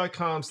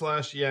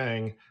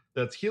helixsleep.com/yang.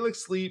 That's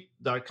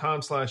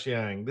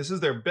helixsleep.com/yang. This is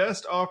their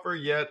best offer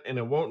yet, and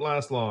it won't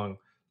last long.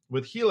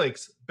 With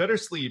Helix, better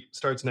sleep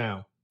starts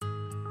now.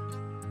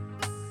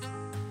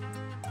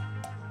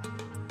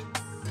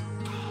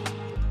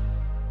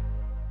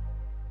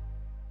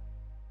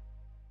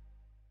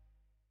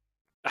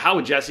 How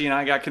Jesse and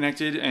I got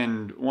connected,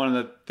 and one of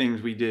the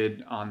things we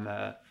did on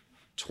the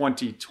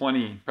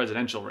 2020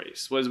 presidential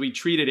race was we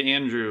treated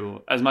Andrew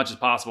as much as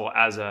possible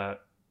as a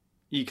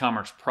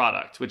e-commerce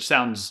product, which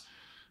sounds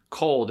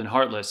cold and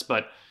heartless,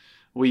 but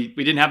we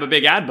didn't have a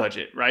big ad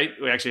budget, right?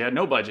 We actually had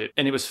no budget.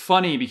 And it was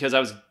funny because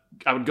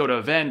I would go to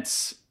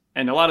events,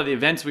 and a lot of the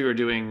events we were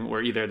doing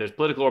were either there's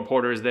political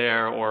reporters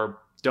there or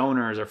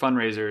donors or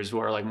fundraisers who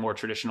are like more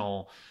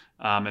traditional.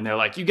 And they're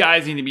like, you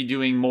guys need to be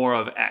doing more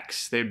of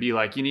X. They'd be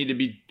like, you need to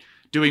be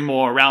doing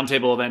more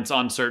roundtable events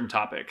on certain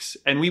topics.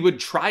 And we would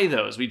try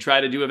those. We'd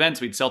try to do events.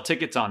 We'd sell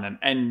tickets on them.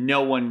 And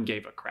no one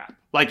gave a crap.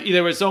 Like,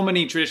 there were so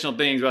many traditional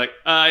things. We're like,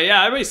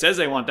 yeah, everybody says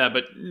they want that,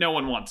 but no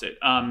one wants it.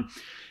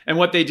 And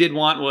what they did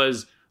want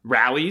was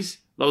rallies.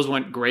 Those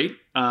went great.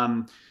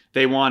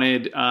 They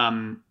wanted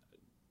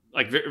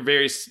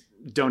various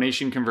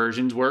donation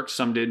conversions worked.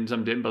 Some did and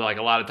some didn't. But like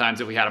a lot of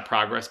times if we had a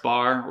progress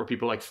bar where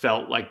people like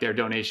felt like their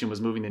donation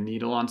was moving the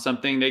needle on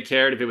something, they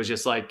cared. If it was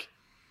just like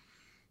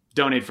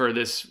donate for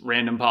this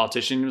random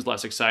politician, it was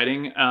less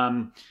exciting.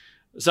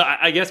 So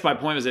I guess my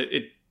point was that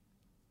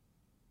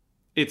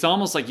it's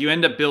almost like you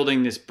end up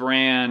building this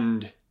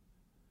brand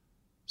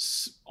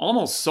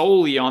almost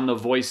solely on the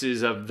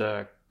voices of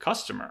the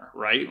customer,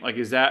 right? Like,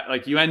 is that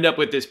like you end up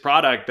with this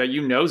product that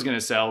you know is going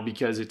to sell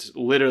because it's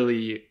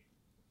literally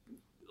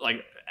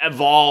like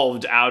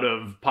evolved out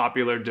of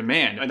popular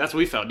demand. And that's what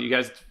we felt. Do you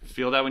guys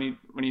feel that when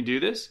you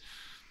do this?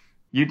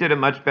 You did a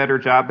much better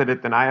job at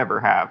it than I ever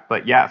have.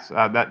 But yes,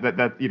 I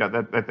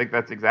think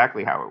that's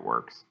exactly how it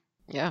works.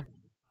 Yeah.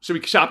 Should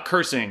we stop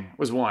cursing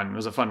was one. It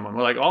was a fun one.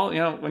 We're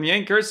like, when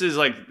Yang curses,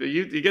 like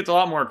you get a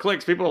lot more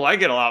clicks. People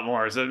like it a lot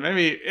more. So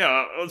maybe,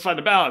 let's find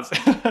a balance.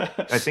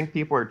 I think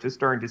people are just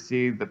starting to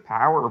see the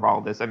power of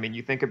all this. I mean,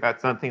 you think about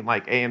something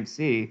like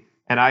AMC,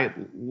 and I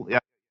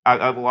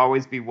will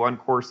always be one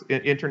course,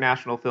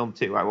 international film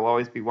too. I will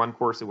always be one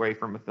course away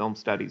from a film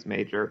studies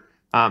major.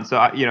 So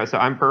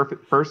I'm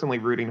personally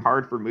rooting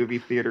hard for movie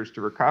theaters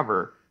to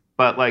recover.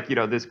 But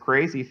this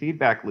crazy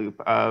feedback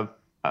loop of,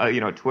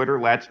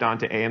 Twitter latched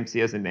onto AMC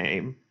as a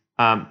name.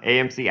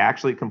 AMC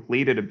actually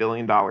completed $1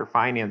 billion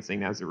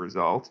financing as a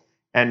result.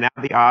 And now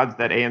the odds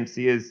that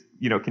AMC is,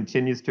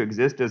 continues to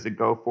exist as a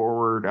go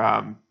forward,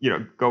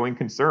 going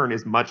concern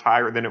is much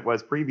higher than it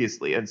was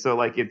previously. And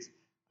so it's,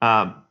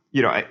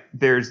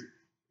 there's,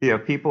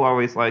 people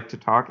always like to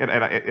talk, and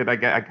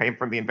I came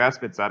from the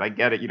investment side. I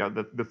get it,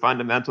 the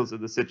fundamentals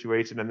of the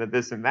situation and the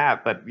this and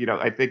that. But,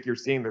 I think you're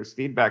seeing there's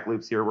feedback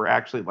loops here where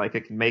actually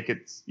it can make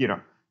its,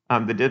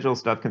 the digital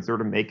stuff can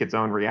sort of make its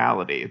own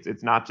reality.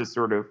 It's not just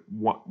sort of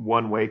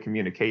one-way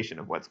communication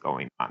of what's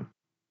going on.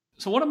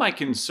 So one of my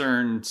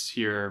concerns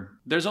here,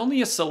 there's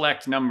only a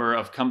select number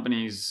of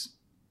companies,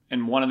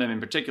 and one of them in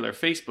particular,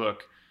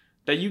 Facebook,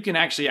 that you can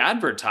actually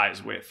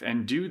advertise with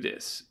and do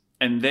this.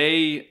 And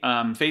they,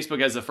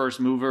 Facebook as the first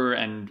mover,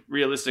 and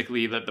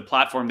realistically, the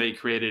platform they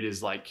created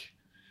is like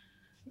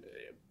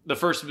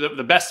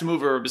the best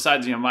mover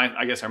besides,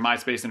 I guess our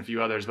MySpace and a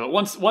few others. But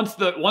once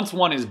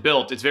one is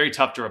built, it's very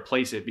tough to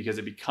replace it because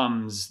it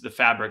becomes the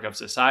fabric of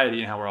society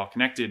and how we're all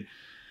connected.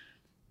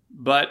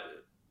 But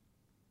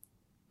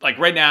like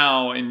right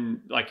now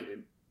in like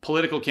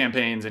political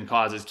campaigns and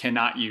causes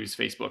cannot use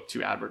Facebook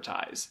to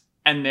advertise.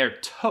 And they're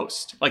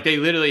toast. Like they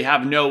literally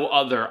have no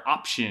other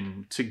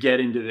option to get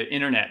into the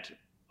internet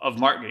of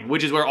marketing,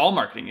 which is where all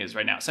marketing is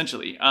right now,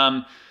 essentially.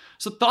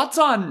 So thoughts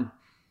on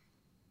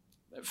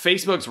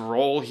Facebook's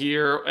role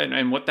here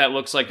and what that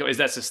looks like? Is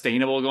that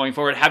sustainable going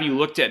forward? Have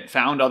you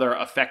found other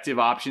effective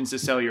options to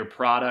sell your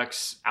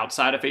products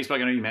outside of Facebook?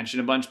 I know you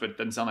mentioned a bunch, but it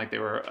doesn't sound like they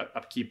were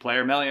a key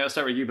player. Melanie, I'll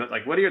start with you, but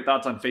what are your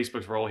thoughts on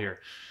Facebook's role here?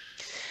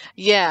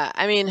 Yeah,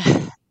 I mean,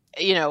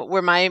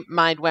 where my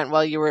mind went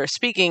while you were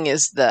speaking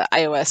is the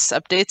iOS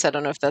updates. I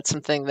don't know if that's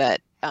something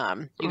that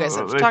you guys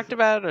have talked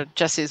about, or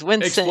Jesse's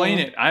wincing. Explain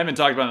it. I haven't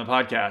talked about it on the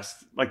podcast.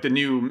 Like the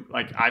new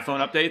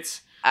iPhone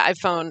updates.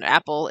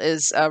 Apple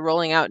is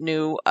rolling out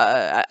new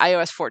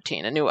iOS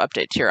 14, a new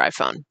update to your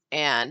iPhone.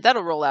 And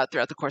that'll roll out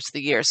throughout the course of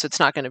the year. So it's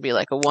not going to be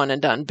like a one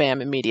and done,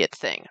 bam, immediate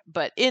thing.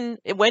 But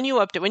when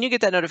you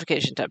get that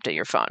notification to update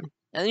your phone,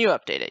 and you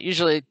update it,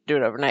 usually do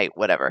it overnight,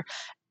 whatever.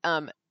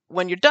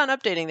 When you're done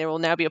updating, there will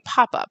now be a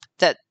pop-up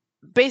that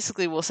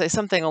basically will say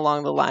something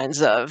along the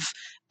lines of,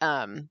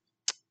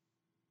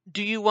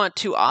 do you want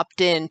to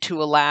opt in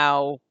to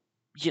allow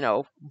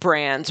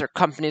brands or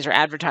companies or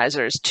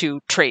advertisers to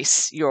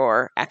trace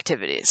your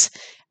activities?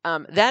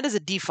 That is a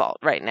default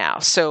right now.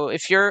 So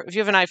if you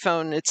have an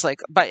iPhone, it's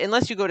like, but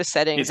unless you go to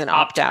settings and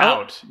opt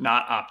out,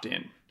 not opt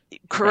in.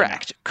 Correct.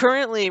 Right.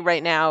 Currently,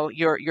 right now,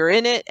 you're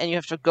in it, and you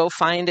have to go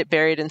find it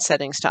buried in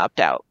settings to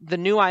opt out. The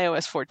new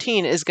iOS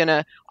 14 is going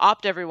to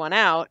opt everyone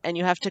out, and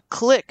you have to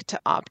click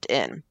to opt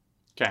in.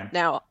 Okay.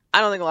 Now,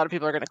 I don't think a lot of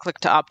people are going to click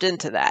to opt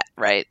into that,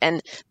 right?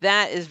 And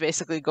that is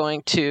basically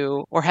going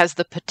to, or has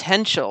the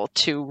potential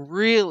to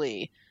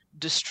really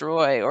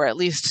destroy, or at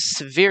least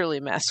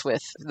severely mess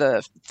with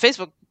the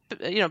Facebook,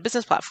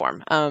 business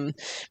platform.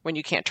 When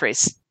you can't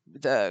trace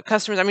the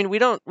customers. I mean, we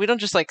don't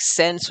just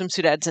send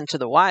swimsuit ads into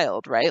the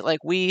wild, right? Like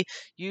we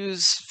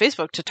use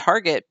Facebook to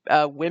target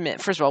women,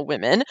 first of all,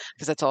 women,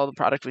 because that's all the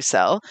product we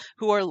sell,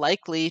 who are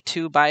likely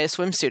to buy a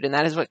swimsuit. And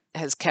that is what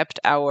has kept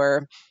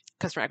our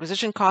customer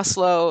acquisition costs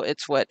low.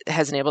 It's what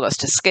has enabled us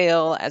to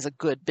scale as a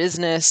good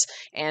business.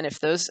 And if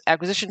those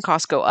acquisition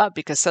costs go up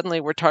because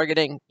suddenly we're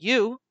targeting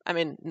you, I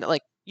mean,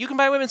 you can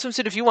buy a women's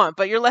swimsuit if you want,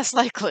 but you're less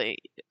likely.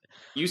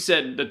 You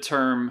said the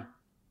term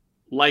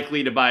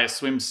likely to buy a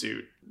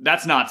swimsuit.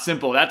 That's not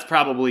simple. That's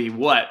probably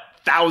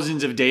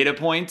thousands of data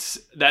points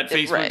that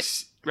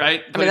Facebook's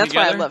right. I mean, that's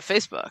why I love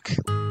Facebook.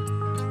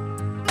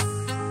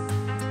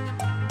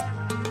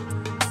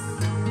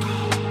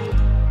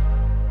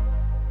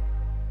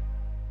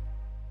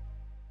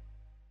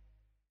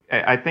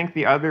 I think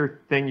the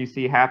other thing you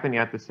see happening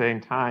at the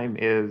same time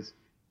is,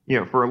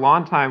 for a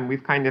long time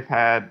we've kind of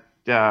had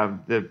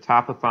the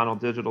top of funnel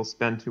digital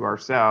spend to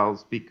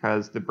ourselves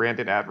because the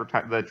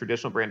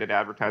traditional branded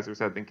advertisers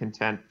have been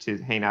content to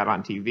hang out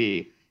on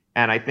TV.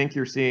 And I think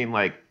you're seeing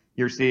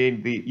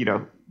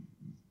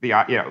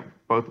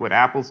both what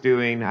Apple's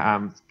doing,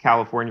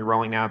 California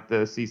rolling out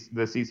the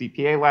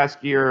CCPA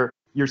last year.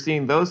 You're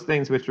seeing those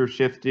things which are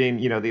shifting,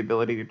 the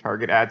ability to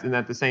target ads. And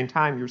at the same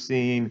time, you're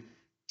seeing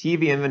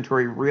TV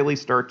inventory really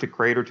start to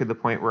crater to the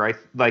point where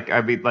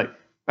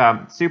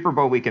Super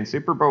Bowl weekend.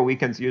 Super Bowl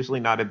weekend's usually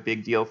not a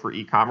big deal for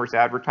e-commerce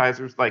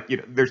advertisers.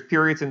 There's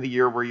periods in the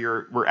year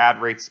where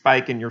ad rates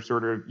spike and you're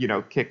sort of,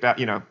 kicked out,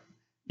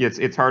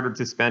 it's harder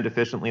to spend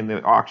efficiently in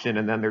the auction.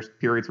 And then there's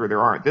periods where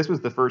there aren't. This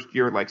was the first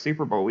year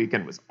Super Bowl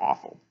weekend was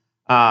awful.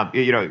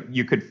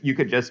 You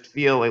could just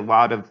feel a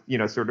lot of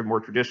sort of more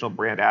traditional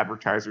brand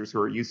advertisers who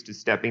are used to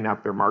stepping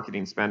up their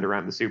marketing spend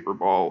around the Super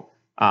Bowl,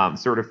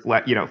 sort of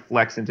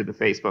flex into the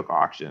Facebook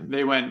auction.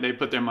 They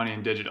put their money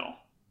in digital.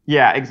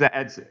 Yeah,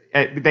 exactly.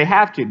 They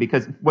have to,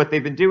 because what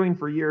they've been doing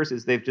for years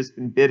is they've just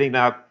been bidding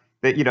up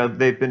that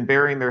they've been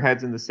burying their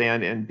heads in the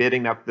sand and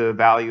bidding up the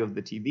value of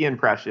the TV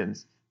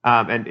impressions,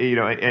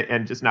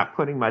 and just not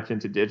putting much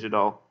into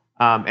digital.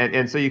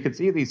 And so you could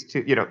see these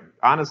two,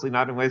 honestly,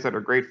 not in ways that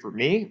are great for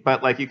me,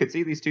 but like you could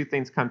see these two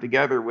things come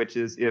together, which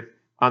is if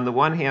on the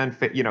one hand,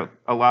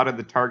 a lot of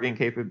the targeting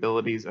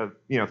capabilities of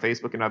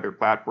Facebook and other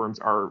platforms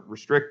are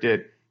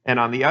restricted, and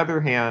on the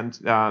other hand,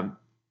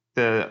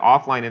 the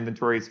offline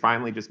inventory is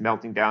finally just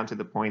melting down to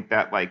the point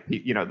that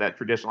that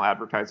traditional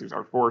advertisers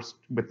are forced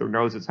with their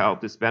noses held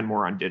to spend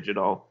more on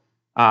digital.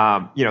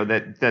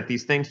 That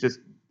these things just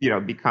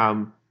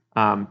become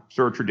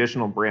sort of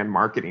traditional brand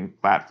marketing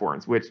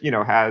platforms, which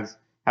has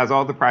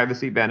all the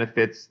privacy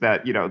benefits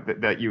that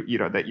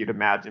you'd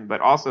imagine,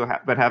 but also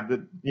have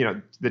the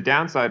the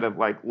downside of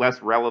like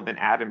less relevant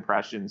ad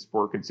impressions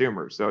for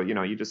consumers. So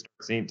you just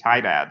start seeing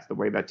Tide ads the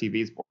way that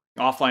TV's born.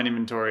 Offline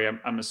inventory,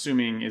 I'm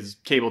assuming, is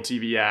cable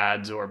TV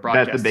ads or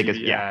broadcast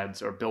TV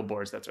ads or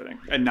billboards, that sort of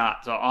thing, and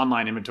not so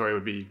online inventory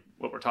would be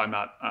what we're talking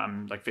about,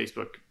 like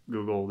Facebook,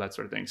 Google, that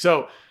sort of thing.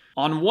 So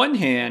on one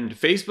hand,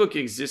 Facebook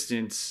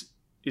existence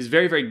is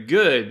very, very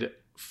good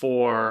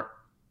for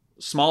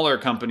smaller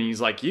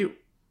companies like you.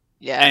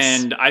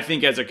 Yes. And I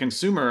think as a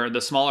consumer,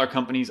 the smaller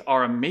companies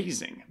are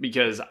amazing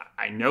because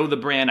I know the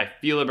brand, I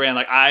feel the brand.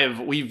 Like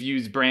we've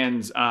used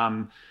brands.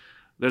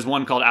 There's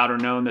one called Outer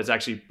Known that's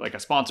actually like a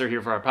sponsor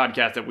here for our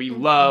podcast that we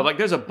love. Like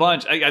there's a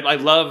bunch. I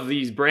love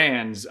these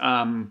brands.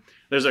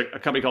 There's a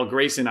company called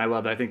Grayson I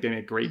love. I think they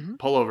make great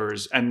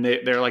pullovers, and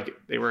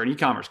they were an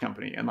e-commerce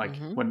company. And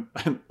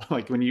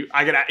when you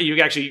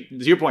actually,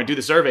 to your point, do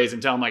the surveys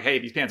and tell them like, hey,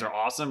 these pants are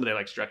awesome, but they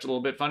like stretch a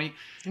little bit funny.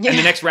 Yeah. And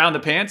the next round, the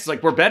pants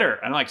like we're better.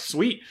 And I'm like,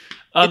 sweet.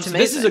 So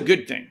this is a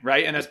good thing,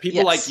 right? And as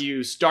people like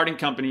you starting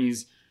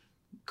companies,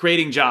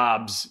 creating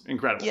jobs,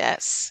 incredible.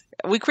 Yes.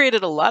 We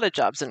created a lot of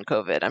jobs in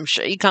COVID. I'm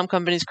sure e-com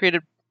companies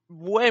created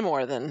way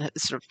more than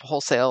sort of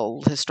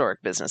wholesale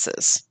historic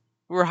businesses.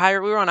 We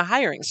were on a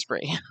hiring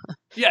spree.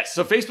 Yes.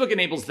 So Facebook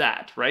enables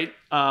that, right?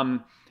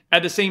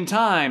 At the same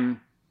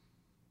time,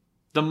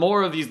 the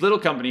more of these little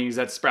companies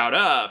that sprout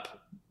up,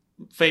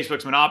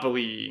 Facebook's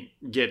monopoly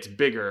gets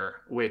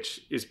bigger,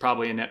 which is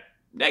probably a net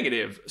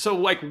negative. So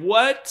like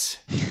what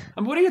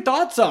are your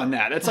thoughts on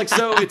that? It's like,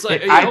 so it's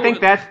like, I think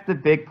that's the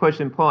big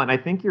push and pull. And I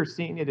think you're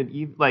seeing it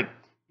in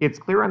it's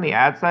clear on the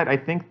ad side. I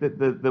think that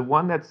the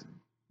one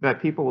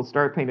that people will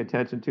start paying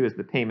attention to is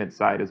the payment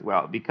side as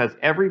well, because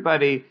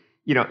everybody,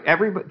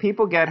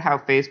 people get how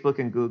Facebook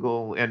and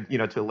Google and,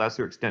 to a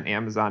lesser extent,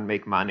 Amazon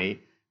make money.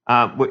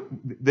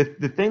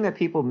 The thing that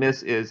people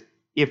miss is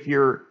if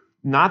you're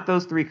not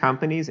those three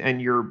companies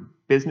and your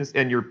business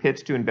and your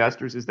pitch to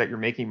investors is that you're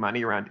making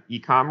money around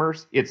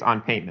e-commerce, it's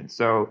on payments.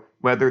 So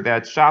whether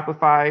that's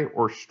Shopify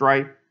or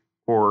Stripe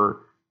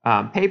or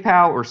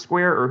PayPal or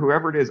Square or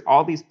whoever it is,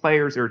 all these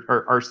players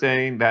are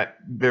saying that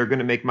they're going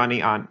to make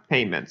money on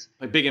payments.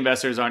 Like big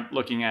investors aren't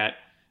looking at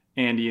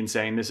Andy and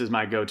saying, this is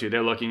my go-to.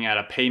 They're looking at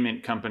a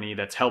payment company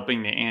that's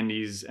helping the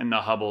Andys and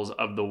the Hubbles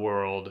of the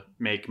world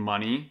make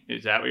money.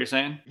 Is that what you're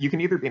saying? You can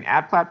either be an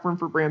ad platform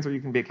for brands or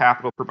you can be a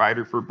capital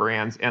provider for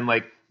brands. And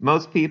like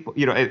most people,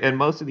 and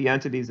most of the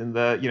entities in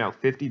the,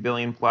 50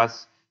 billion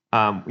plus,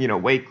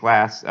 weight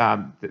class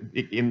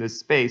in this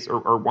space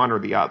are one or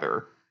the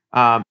other.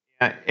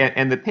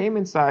 And the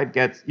payment side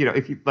gets,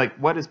 if you like,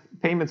 what does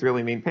payments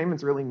really mean?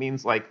 Payments really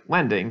means like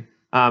lending.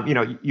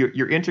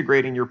 You're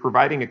integrating, you're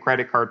providing a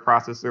credit card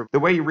processor. The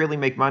way you really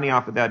make money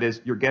off of that is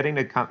you're getting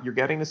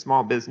to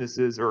small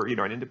businesses or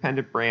an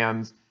independent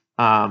brands,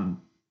 transaction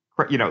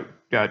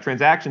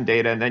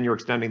data, and then you're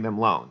extending them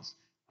loans.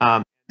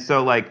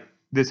 So like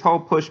this whole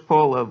push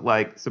pull of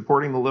like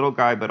supporting the little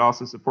guy but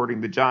also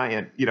supporting the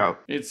giant,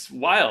 it's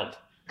wild.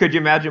 Could you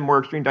imagine a more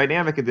extreme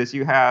dynamic of this?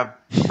 You have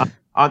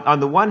on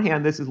the one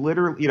hand, this is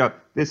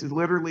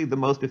literally the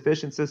most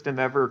efficient system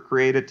ever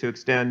created to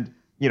extend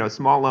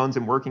small loans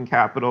and working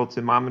capital to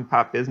mom and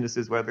pop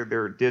businesses, whether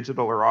they're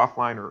digital or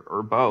offline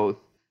or both.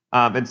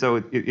 And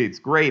so it's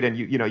great. And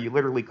you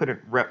literally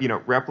couldn't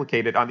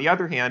replicate it. On the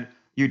other hand,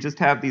 you just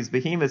have these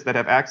behemoths that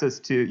have access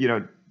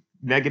to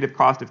negative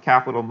cost of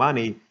capital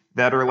money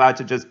that are allowed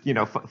to just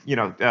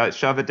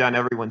shove it down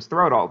everyone's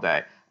throat all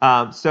day.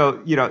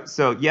 So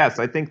yes,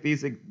 I think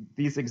these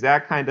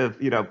exact kind of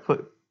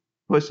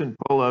push and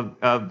pull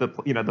of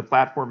the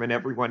platform and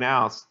everyone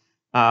else.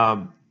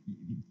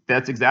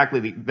 That's exactly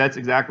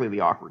the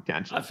awkward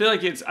tension. I feel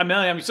like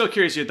I'm so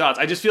curious your thoughts.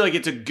 I just feel like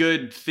it's a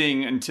good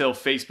thing until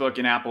Facebook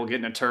and Apple get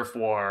in a turf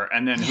war,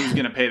 and then who's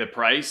going to pay the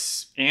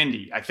price?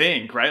 Andy, I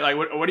think, right? Like,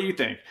 what do you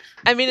think?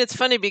 I mean, it's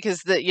funny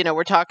because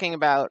we're talking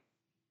about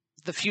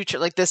the future,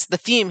 like this. The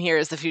theme here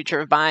is the future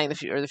of buying, the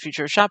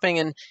future of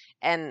shopping,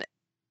 and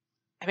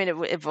I mean,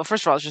 well,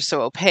 first of all, it's just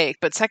so opaque.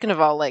 But second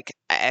of all, like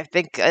I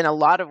think in a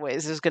lot of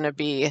ways, there's going to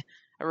be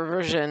a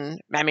reversion.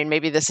 I mean,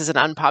 maybe this is an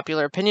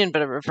unpopular opinion,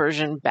 but a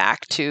reversion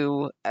back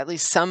to at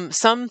least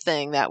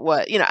something that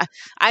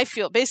I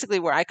feel basically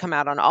where I come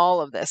out on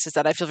all of this is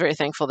that I feel very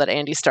thankful that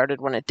Andy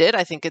started when it did.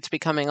 I think it's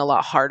becoming a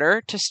lot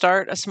harder to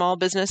start a small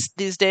business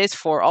these days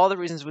for all the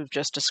reasons we've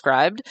just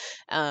described.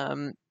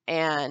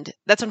 And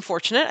that's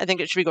unfortunate. I think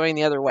it should be going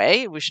the other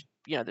way. We should,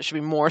 there should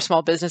be more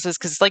small businesses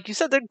because, like you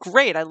said, they're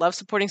great. I love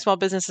supporting small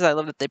businesses. I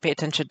love that they pay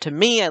attention to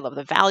me. I love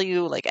the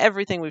value, like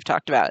everything we've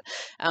talked about.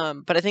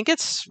 But I think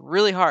it's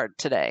really hard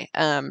today.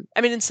 I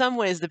mean, in some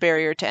ways, the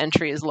barrier to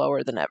entry is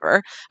lower than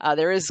ever.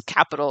 There is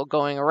capital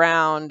going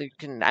around.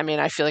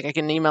 I feel like I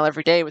can email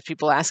every day with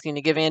people asking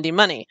to give Andy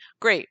money.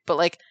 Great. But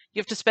like,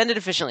 you have to spend it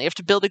efficiently. You have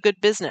to build a good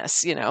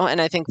business,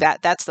 and I think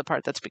that's the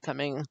part that's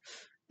becoming,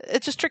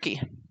 it's just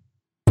tricky.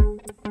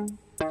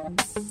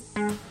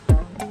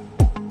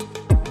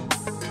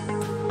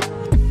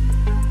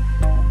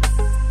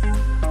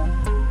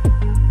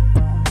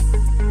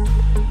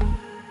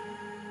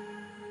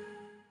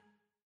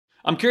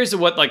 I'm curious of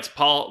what like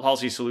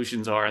policy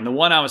solutions are. And the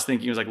one I was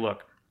thinking was like,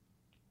 look,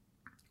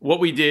 what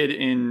we did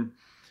in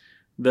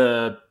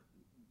the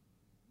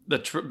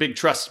big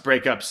trust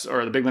breakups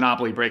or the big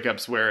monopoly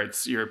breakups, where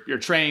it's your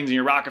Trains and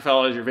your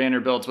Rockefellers, your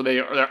Vanderbilts, where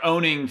they're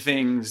owning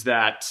things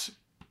that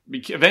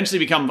eventually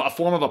become a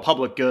form of a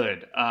public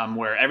good,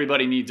 where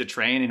everybody needs a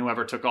train, and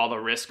whoever took all the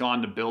risk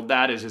on to build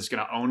that is just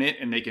going to own it,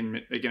 and they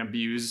can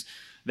abuse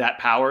that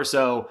power.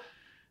 So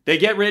they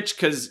get rich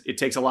because it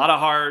takes a lot of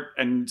heart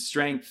and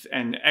strength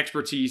and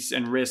expertise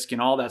and risk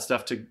and all that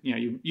stuff to,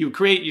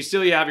 you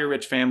still have your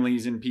rich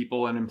families and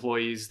people and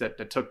employees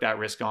that took that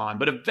risk on.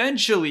 But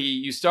eventually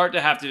you start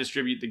to have to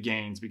distribute the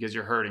gains because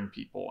you're hurting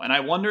people. And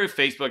I wonder if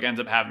Facebook ends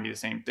up having the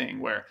same thing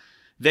where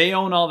they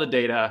own all the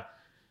data.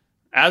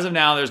 As of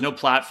now, there's no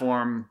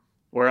platform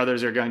where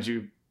others are going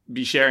to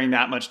be sharing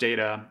that much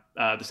data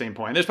at the same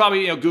point. There's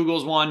probably,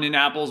 Google's one and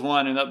Apple's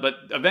one, but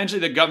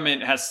eventually the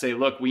government has to say,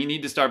 look, we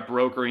need to start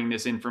brokering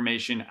this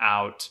information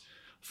out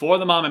for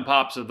the mom and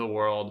pops of the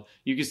world.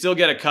 You can still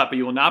get a cut, but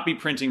you will not be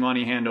printing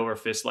money hand over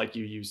fist like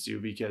you used to,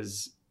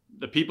 because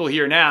the people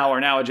here now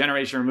are now a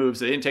generation removed,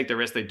 so they didn't take the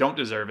risk. They don't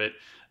deserve it.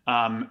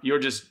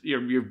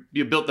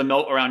 You built the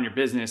moat around your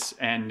business,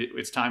 and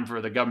it's time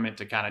for the government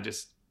to kind of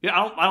just,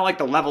 I don't like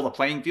the level the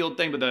playing field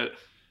thing, but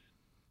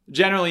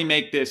generally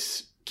make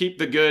this, keep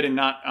the good and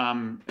not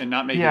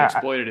make it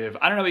exploitative.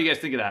 I don't know what you guys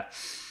think of that.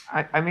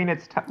 I mean,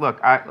 it's look.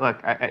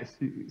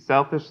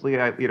 Selfishly,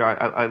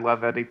 I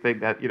love anything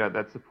that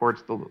that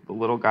supports the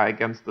little guy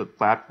against the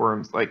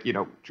platforms. Like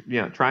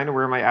trying to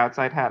wear my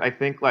outside hat. I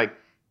think like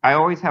I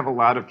always have a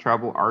lot of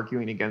trouble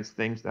arguing against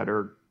things that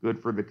are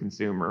good for the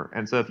consumer.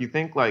 And so if you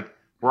think like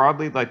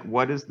broadly, like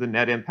what is the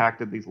net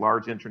impact of these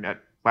large internet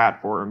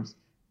platforms?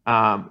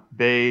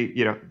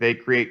 They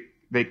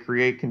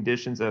create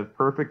conditions of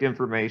perfect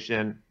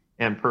information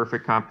and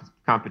perfect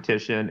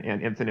competition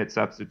and infinite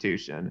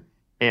substitution.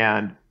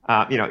 And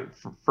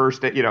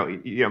first,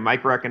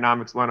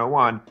 microeconomics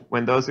 101.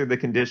 When those are the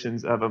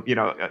conditions of of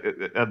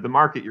the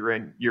market you're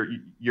in,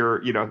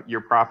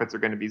 your profits are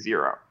going to be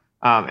zero.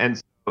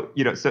 And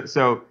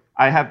so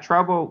I have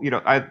trouble.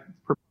 I've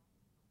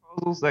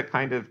proposals that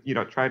kind of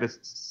try to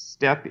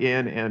step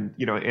in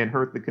and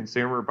hurt the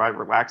consumer by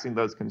relaxing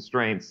those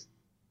constraints.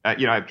 I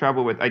have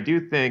trouble with. I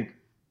do think,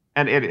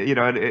 and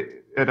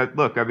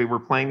look, I mean, we're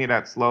playing it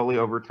out slowly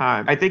over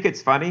time. I think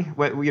it's funny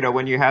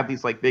when you have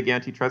these like big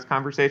antitrust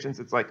conversations.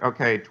 It's like,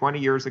 okay, 20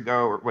 years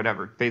ago or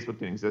whatever, Facebook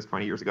didn't exist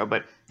 20 years ago,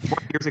 but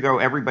 20 years ago,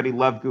 everybody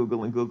loved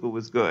Google and Google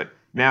was good.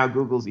 Now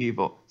Google's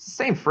evil.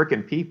 Same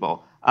freaking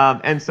people.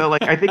 And so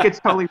like, I think it's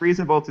totally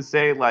reasonable to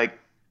say like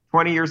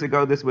 20 years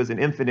ago, this was an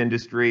infant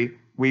industry.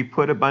 We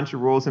put a bunch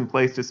of rules in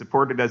place to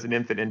support it as an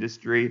infant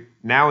industry.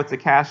 Now it's a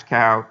cash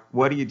cow.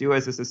 What do you do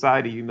as a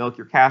society? You milk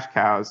your cash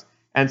cows.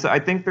 And so I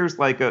think there's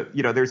like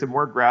there's a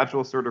more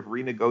gradual sort of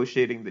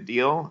renegotiating the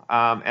deal.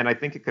 And I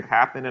think it could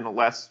happen in a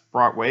less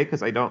fraught way,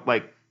 because I don't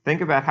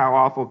think about how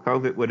awful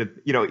COVID would have,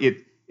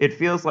 it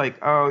feels like,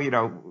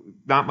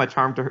 not much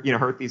harm to,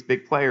 hurt these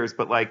big players.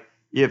 But like,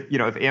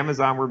 if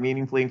Amazon were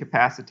meaningfully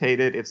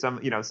incapacitated, if some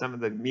of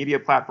the media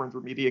platforms were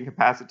media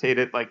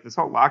incapacitated, like this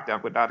whole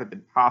lockdown would not have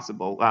been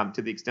possible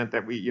to the extent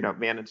that we,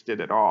 managed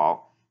it at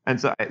all. And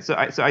so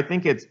I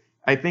think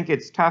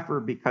it's tougher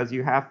because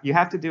you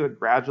have to do it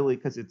gradually,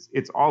 because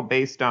it's all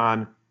based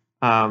on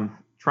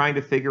trying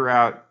to figure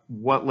out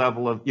what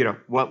level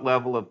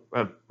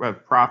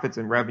of profits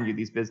and revenue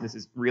these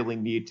businesses really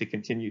need to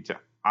continue to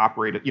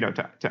operate at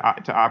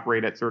to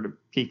operate at sort of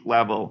peak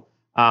level.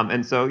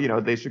 And so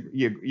they should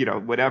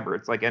whatever.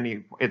 It's like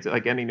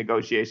any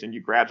negotiation. You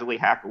gradually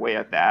hack away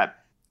at that.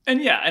 And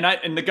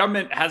and the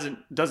government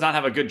does not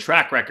have a good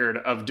track record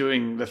of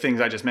doing the things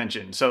I just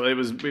mentioned. So it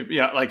was,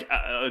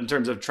 in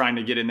terms of trying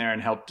to get in there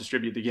and help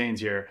distribute the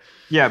gains here.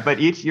 Yeah, but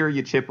each year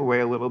you chip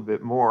away a little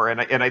bit more.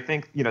 And I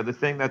think, the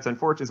thing that's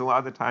unfortunate is a lot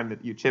of the time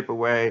that you chip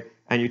away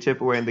in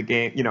the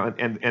game,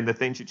 and the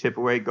things you chip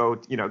away go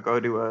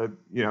to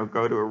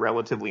a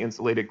relatively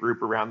insulated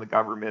group around the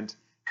government.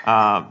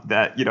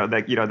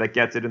 that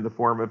gets it in the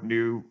form of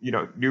new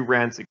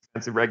rents,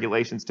 expensive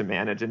regulations to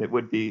manage. And it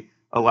would be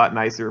a lot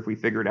nicer if we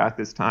figured out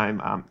this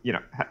time,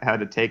 how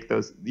to take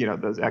those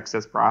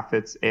excess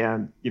profits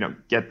and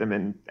get them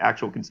in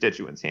actual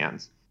constituents'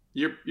 hands.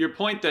 Your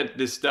point that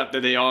this stuff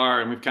that they are,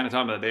 and we've kind of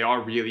talked about, they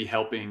are really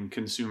helping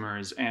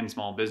consumers and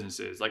small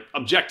businesses, like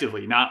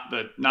objectively, not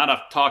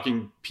a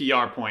talking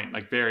PR point,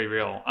 like very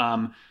real.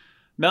 I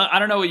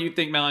don't know what you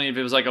think, Melanie. If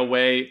it was like a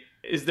way,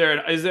 is there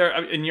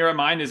in your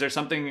mind, is there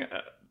something,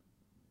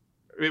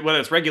 whether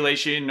it's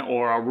regulation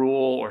or a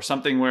rule or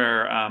something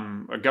where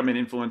a government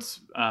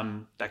influence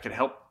that could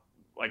help,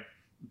 like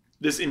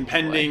this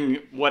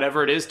impending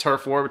whatever it is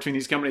turf war between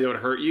these companies that would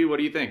hurt you? What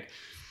do you think?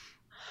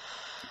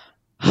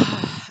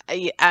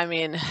 I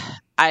mean,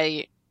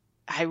 I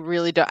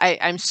really don't.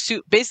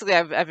 Basically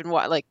I've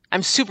been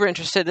I'm super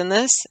interested in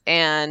this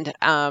and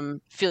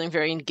feeling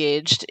very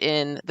engaged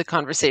in the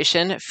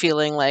conversation,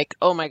 feeling like,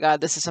 oh my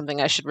God, this is something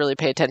I should really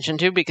pay attention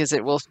to because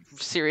it will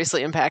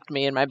seriously impact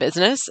me and my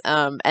business,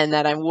 and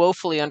that I'm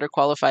woefully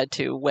underqualified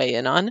to weigh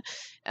in on.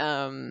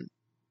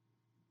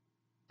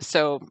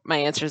 So my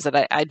answer is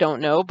that I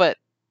don't know, but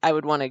I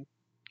would want to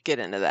get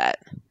into that.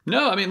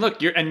 No, I mean, look,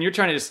 you're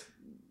trying to just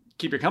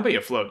keep your company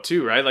afloat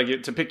too, right?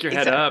 Like to pick your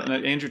head up.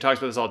 And Andrew talks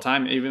about this all the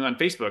time, even on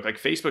Facebook.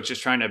 Like Facebook's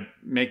just trying to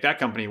make that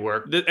company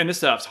work. And this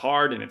stuff's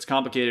hard and it's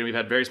complicated. We've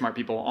had very smart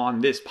people on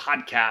this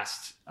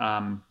podcast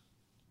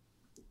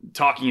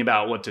talking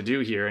about what to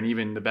do here. And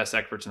even the best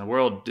experts in the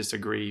world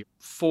disagree.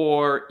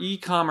 For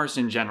e-commerce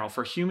in general,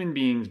 for human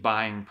beings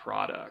buying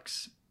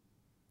products,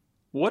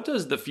 what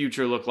does the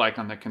future look like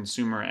on the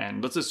consumer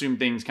end? Let's assume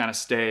things kind of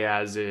stay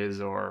as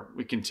is, or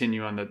we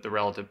continue on the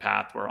relative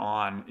path we're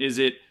on.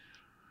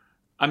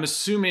 I'm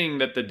assuming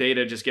that the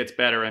data just gets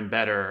better and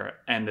better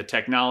and the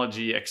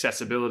technology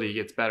accessibility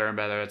gets better and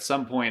better. At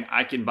some point,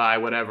 I can buy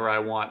whatever I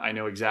want. I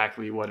know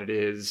exactly what it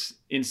is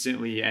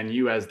instantly. And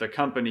you as the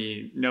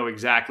company know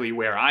exactly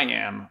where I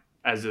am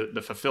as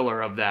the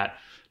fulfiller of that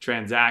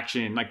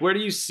transaction. Like, where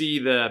do you see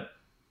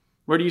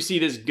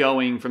this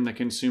going from the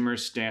consumer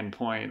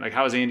standpoint? Like,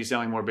 how is Andy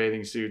selling more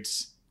bathing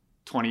suits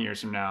 20 years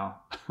from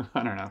now?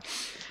 I don't know.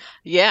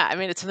 Yeah, I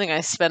mean, it's something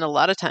I spend a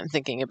lot of time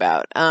thinking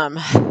about.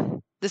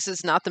 This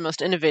is not the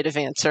most innovative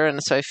answer, and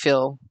so I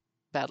feel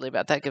badly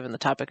about that given the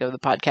topic of the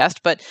podcast.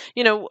 But,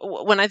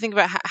 when I think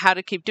about how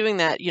to keep doing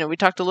that, we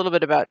talked a little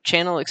bit about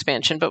channel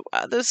expansion, but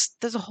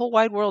there's a whole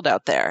wide world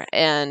out there.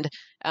 And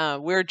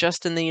we're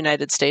just in the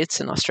United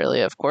States and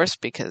Australia, of course,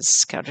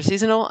 because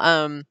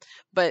counter-seasonal.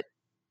 But,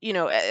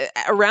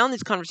 around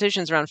these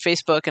conversations around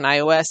Facebook and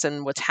iOS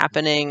and what's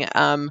happening,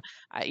 I'm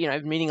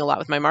meeting a lot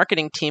with my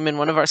marketing team, and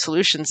one of our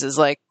solutions is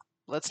like,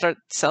 let's start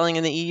selling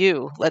in the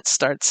EU. Let's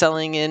start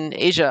selling in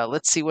Asia.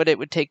 Let's see what it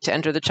would take to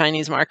enter the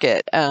Chinese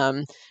market.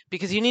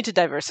 Because you need to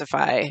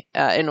diversify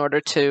as a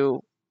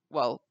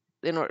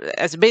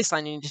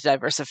baseline, you need to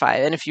diversify.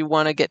 And if you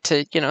want to get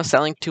to,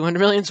 selling 200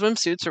 million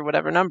swimsuits or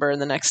whatever number in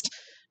the next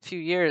few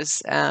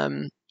years,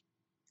 the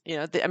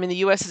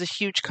U.S. is a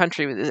huge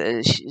country with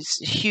a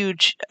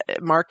huge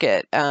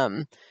market.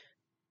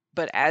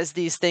 But as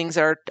these things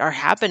are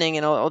happening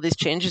and all these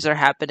changes are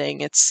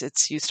happening,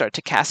 it's you start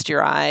to cast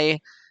your eye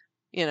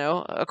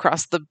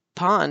across the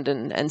pond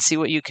and see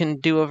what you can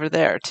do over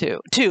there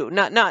too.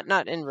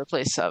 Not in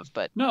replace of,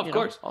 but no, of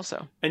course.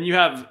 Also. And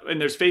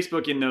there's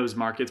Facebook in those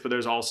markets, but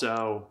there's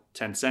also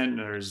Tencent,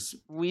 there's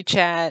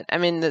WeChat.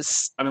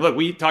 Look,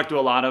 we talked to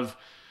a lot of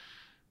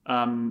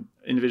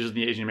individuals in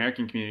the Asian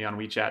American community on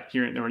WeChat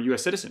here. They were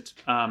U.S. citizens.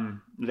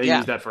 They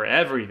use that for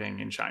everything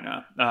in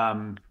China.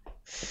 Talk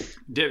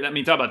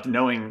about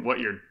knowing what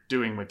you're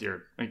doing with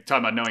talk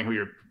about knowing who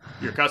your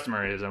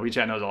customer is. And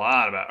WeChat knows a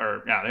lot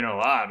about, they know a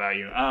lot about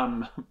you.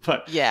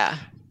 But yeah,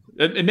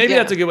 and maybe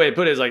that's a good way to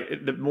put it. Is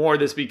like the more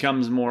this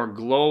becomes more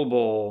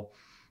global,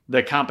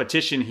 the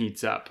competition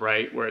heats up,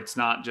 right? Where it's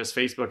not just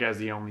Facebook as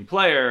the only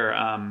player.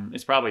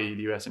 It's probably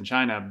the U.S. and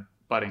China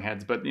butting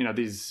heads, but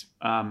these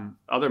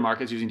other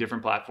markets using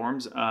different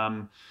platforms.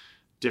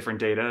 Different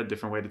data,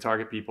 different way to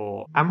target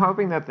people. I'm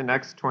hoping that the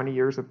next 20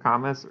 years of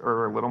commerce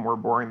are a little more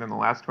boring than the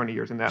last 20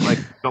 years, and that, like,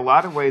 in a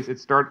lot of ways,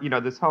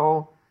 this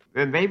whole,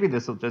 and maybe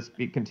this will just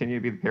continue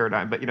to be the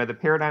paradigm, but the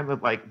paradigm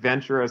of like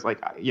venture as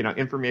like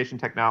information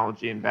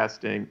technology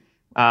investing,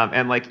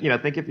 and like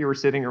think if you were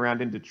sitting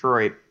around in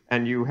Detroit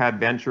and you had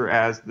venture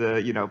as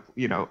the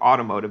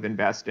automotive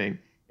investing,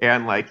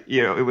 and like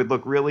it would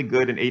look really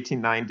good in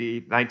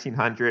 1890,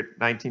 1900,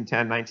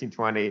 1910,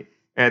 1920.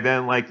 And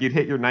then like you'd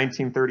hit your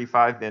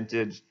 1935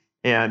 vintage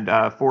and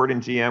Ford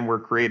and GM were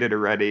created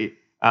already.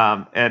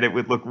 And it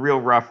would look real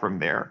rough from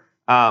there.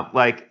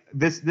 Like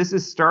this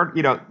is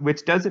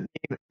which doesn't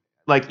mean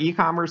like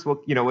e-commerce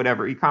will,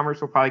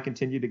 e-commerce will probably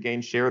continue to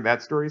gain share.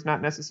 That story is not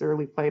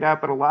necessarily played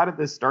out, but a lot of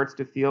this starts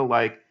to feel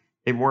like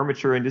a more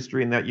mature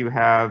industry in that you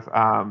have,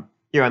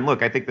 and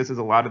look, I think this is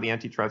a lot of the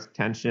antitrust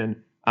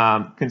tension.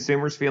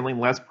 Consumers feeling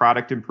less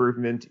product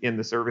improvement in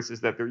the services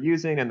that they're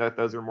using and that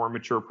those are more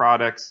mature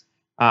products.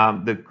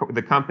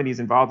 the companies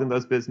involved in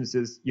those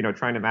businesses,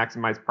 trying to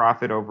maximize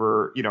profit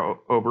over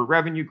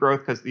revenue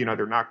growth because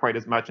they're not quite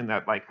as much in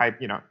that like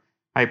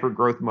hyper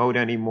growth mode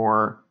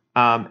anymore.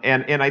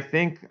 And I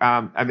think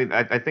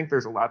I think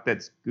there's a lot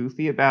that's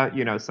goofy about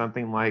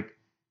something like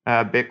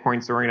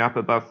Bitcoin soaring up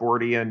above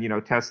 40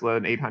 and Tesla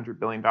an $800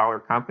 billion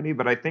company.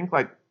 But I think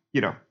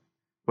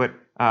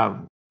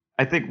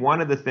I think one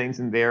of the things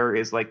in there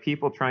is like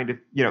people trying to,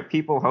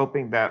 people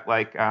hoping that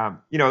like,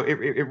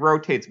 it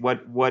rotates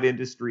what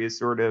industry is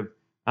sort of,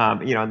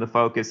 in the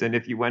focus. And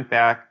if you went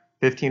back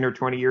 15 or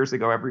 20 years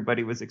ago,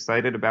 everybody was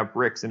excited about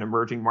BRICS and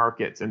emerging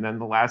markets. And then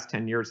the last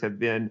 10 years have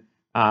been,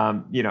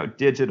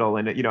 digital.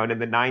 And, and in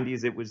the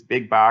 90s, it was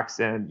big box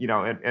and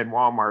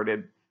Walmart.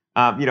 And,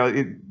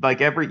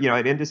 like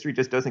an industry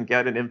just doesn't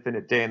get an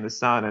infinite day in the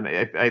sun. And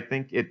I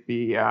think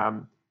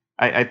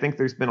I think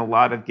there's been a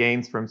lot of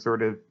gains from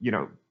sort of,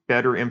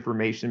 better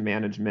information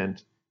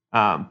management.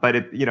 But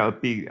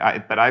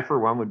I for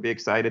one would be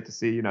excited to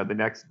see, the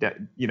next,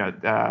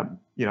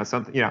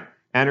 something,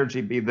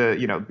 energy be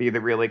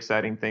the really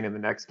exciting thing in the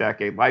next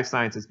decade. Life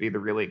sciences be the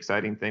really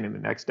exciting thing in the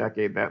next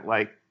decade. That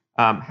like,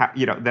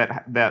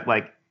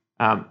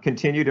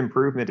 continued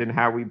improvement in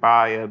how we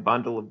buy a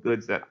bundle of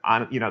goods that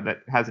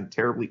hasn't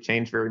terribly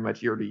changed very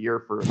much year to year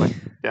for like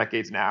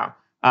decades now.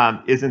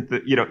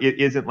 It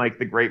isn't like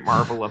the great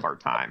marvel of our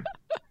time.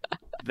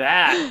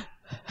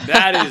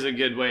 That is a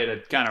good way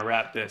to kind of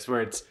wrap this,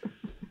 where it's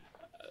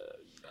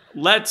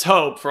let's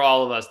hope for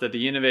all of us that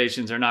the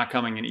innovations are not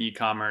coming in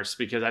e-commerce,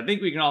 because I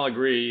think we can all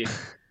agree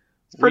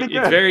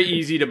it's very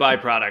easy to buy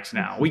products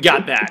now. We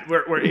got that.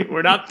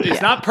 We're not.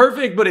 It's not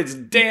perfect, but it's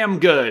damn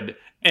good.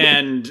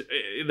 And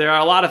there are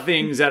a lot of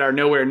things that are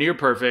nowhere near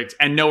perfect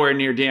and nowhere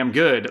near damn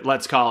good.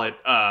 Let's call it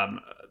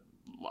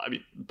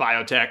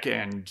biotech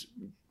and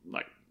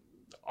like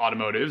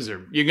automotives,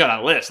 or you got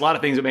a list. A lot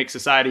of things that make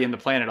society and the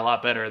planet a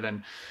lot better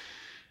than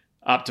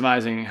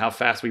optimizing how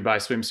fast we buy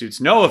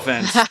swimsuits. No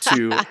offense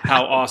to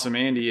how awesome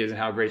Andy is and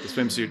how great the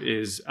swimsuit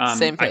is.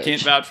 Same page. I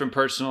can't vouch from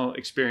personal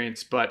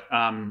experience, but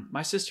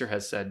my sister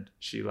has said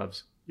she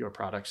loves your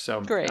products.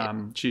 So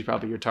she's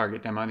probably your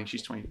target demo. I think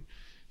she's 20.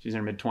 She's in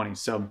her mid-20s.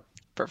 So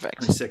perfect.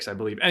 26, I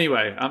believe.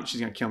 Anyway,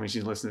 she's going to kill me.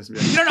 She's listening to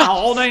this. You don't know how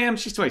old I am?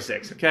 She's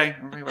 26. Okay?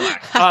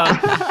 Relax.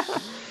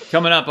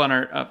 Coming up on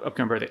her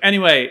upcoming birthday.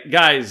 Anyway,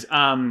 guys,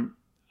 I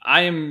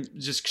am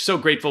just so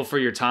grateful for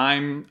your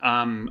time.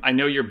 I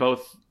know you're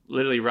both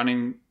literally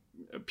running,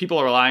 people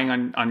are relying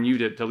on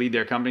you to lead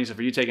their company. So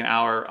for you to take an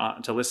hour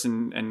to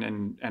listen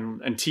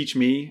and teach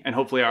me and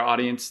hopefully our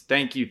audience,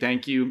 thank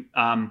you.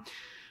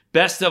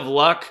 Best of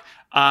luck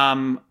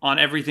on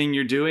everything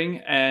you're doing.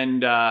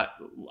 And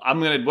what I'm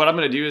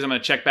gonna do is I'm gonna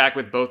check back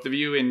with both of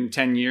you in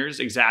 10 years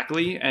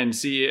exactly and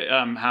see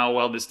how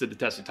well this stood the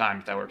test of time,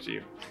 if that works for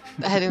you.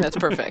 I think that's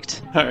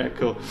perfect. All right,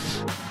 cool.